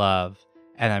that I love.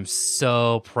 And I'm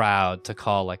so proud to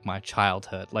call like my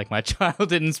childhood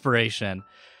inspiration.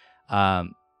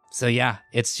 So yeah,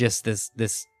 it's just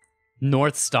this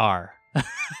North Star,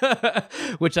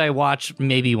 which I watch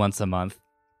maybe once a month.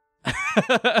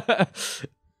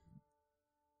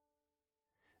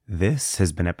 This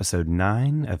has been episode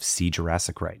 9 of See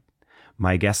Jurassic Right.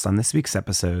 My guests on this week's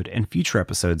episode and future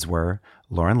episodes were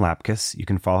Lauren Lapkus. You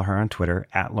can follow her on Twitter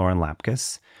at Lauren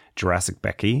Lapkus. Jurassic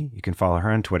Becky. You can follow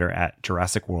her on Twitter at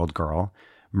Jurassic World Girl.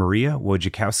 Maria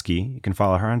Wojciechowski. You can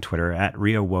follow her on Twitter at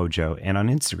Ria Wojo and on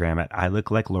Instagram at I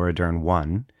Look Like Laura Dern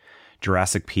 1.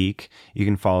 Jurassic Peak. You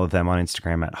can follow them on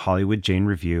Instagram at Hollywood Jane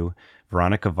Review,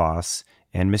 Veronica Voss,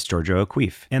 and Miss Georgia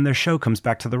O'Queef. And their show comes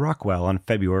back to the Rockwell on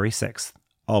February 6th.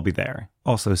 I'll be there.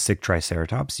 Also, Sick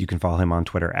Triceratops. You can follow him on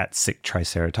Twitter at Sick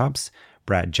Triceratops.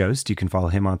 Brad Jost. You can follow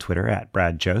him on Twitter at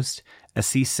Brad Jost.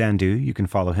 Assis Sandhu. You can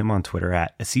follow him on Twitter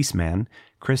at AssisMan.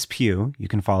 Chris Pugh. You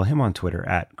can follow him on Twitter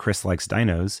at Chris Likes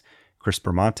Dinos. Chris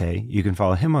Bramante. You can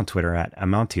follow him on Twitter at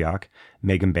Amontioch.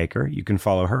 Megan Baker. You can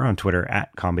follow her on Twitter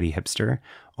at Comedy Hipster.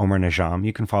 Omar Najam.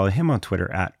 You can follow him on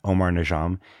Twitter at Omar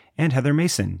Najam. And Heather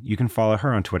Mason. You can follow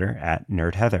her on Twitter at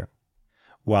Nerd Heather.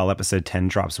 While episode 10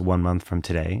 drops 1 month from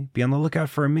today, be on the lookout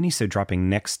for a minisode dropping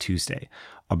next Tuesday.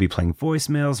 I'll be playing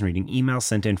voicemails and reading emails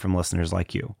sent in from listeners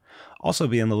like you. Also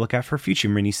be on the lookout for future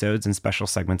minisodes and special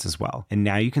segments as well. And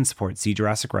now you can support See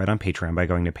Jurassic Right on Patreon by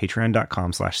going to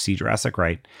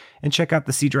patreon.com/SeeJurassicRight and check out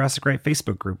the See Jurassic Right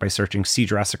Facebook group by searching See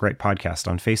Jurassic Right Podcast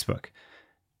on Facebook.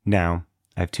 Now,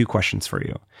 I have 2 questions for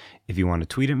you. If you want to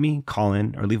tweet at me, call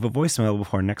in, or leave a voicemail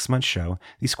before next month's show,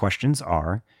 these questions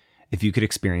are: if you could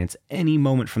experience any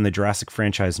moment from the Jurassic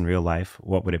franchise in real life,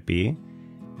 what would it be?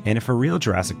 And if a real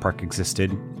Jurassic Park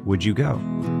existed, would you go?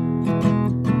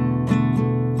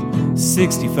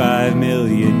 65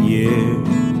 million years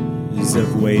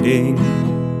of waiting.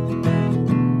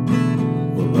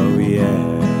 Well, oh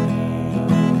yeah.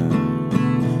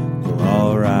 Well,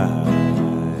 alright.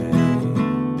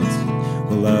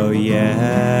 Well, oh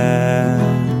yeah.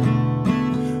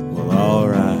 Well,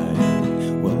 alright.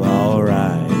 Well,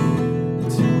 alright.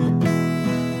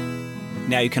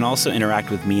 Now you can also interact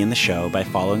with me and the show by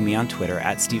following me on Twitter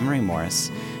at Stephen Ray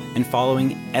Morris and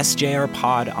following SJR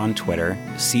Pod on Twitter,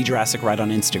 See Jurassic Right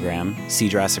on Instagram, See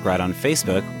Jurassic Right on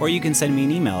Facebook, or you can send me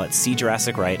an email at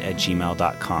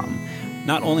seejurassicright@gmail.com.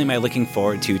 Not only am I looking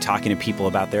forward to talking to people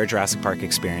about their Jurassic Park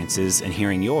experiences and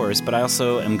hearing yours, but I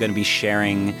also am going to be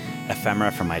sharing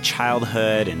ephemera from my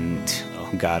childhood, and oh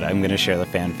god, I'm going to share the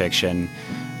fan fiction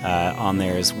on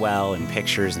there as well, and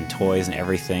pictures and toys and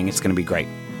everything. It's going to be great.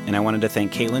 And I wanted to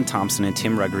thank Caitlin Thompson and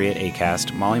Tim Ruggery at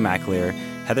ACAST, Molly McAleer,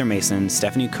 Heather Mason,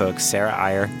 Stephanie Cook, Sarah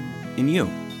Iyer, and you.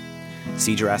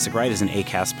 See Jurassic Right is an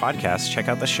ACAST podcast. Check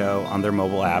out the show on their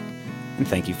mobile app, and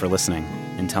thank you for listening.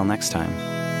 Until next time.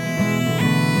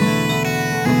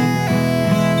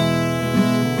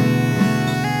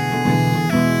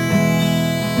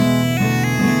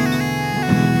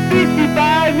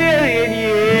 $55 million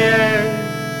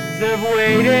years of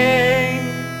waiting.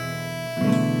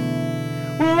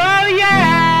 Well, oh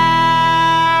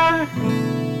yeah.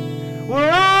 Well,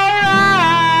 alright.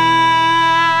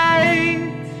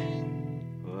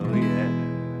 Oh yeah.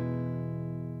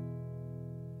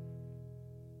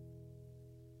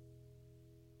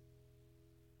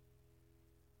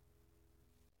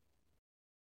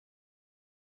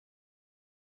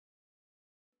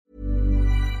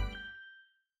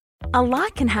 A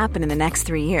lot can happen in the next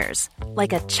 3 years.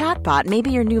 Like a chatbot may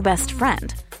be your new best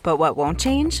friend. But what won't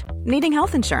change? Needing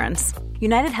health insurance.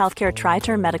 United Healthcare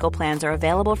Tri-Term Medical Plans are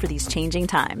available for these changing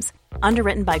times.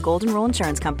 Underwritten by Golden Rule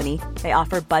Insurance Company, they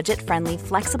offer budget-friendly,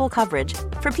 flexible coverage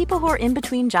for people who are in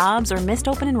between jobs or missed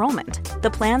open enrollment. The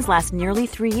plans last nearly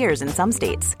 3 years in some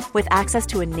states, with access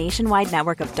to a nationwide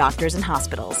network of doctors and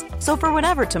hospitals. So for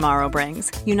whatever tomorrow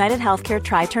brings, United Healthcare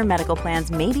Tri-Term Medical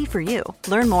Plans may be for you.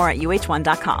 Learn more at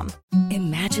uh1.com.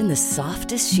 Imagine the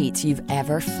softest sheets you've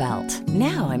ever felt.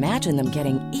 Now imagine them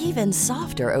getting even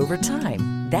softer over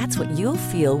time. That's what you'll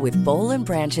feel with Boll &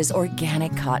 Branch's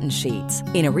organic cotton sheets.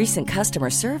 In a recent customer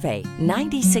survey,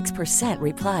 96%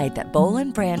 replied that Boll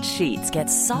 & Branch sheets get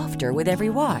softer with every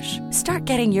wash. Start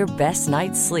getting your best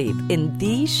night's sleep in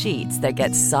these sheets that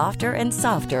get softer and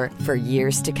softer for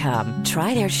years to come.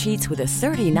 Try their sheets with a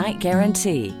 30-night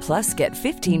guarantee. Plus, get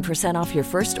 15% off your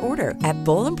first order at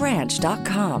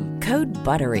bollandbranch.com. Code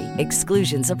BUTTERY.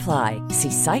 Exclusions apply.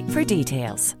 See site for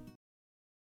details.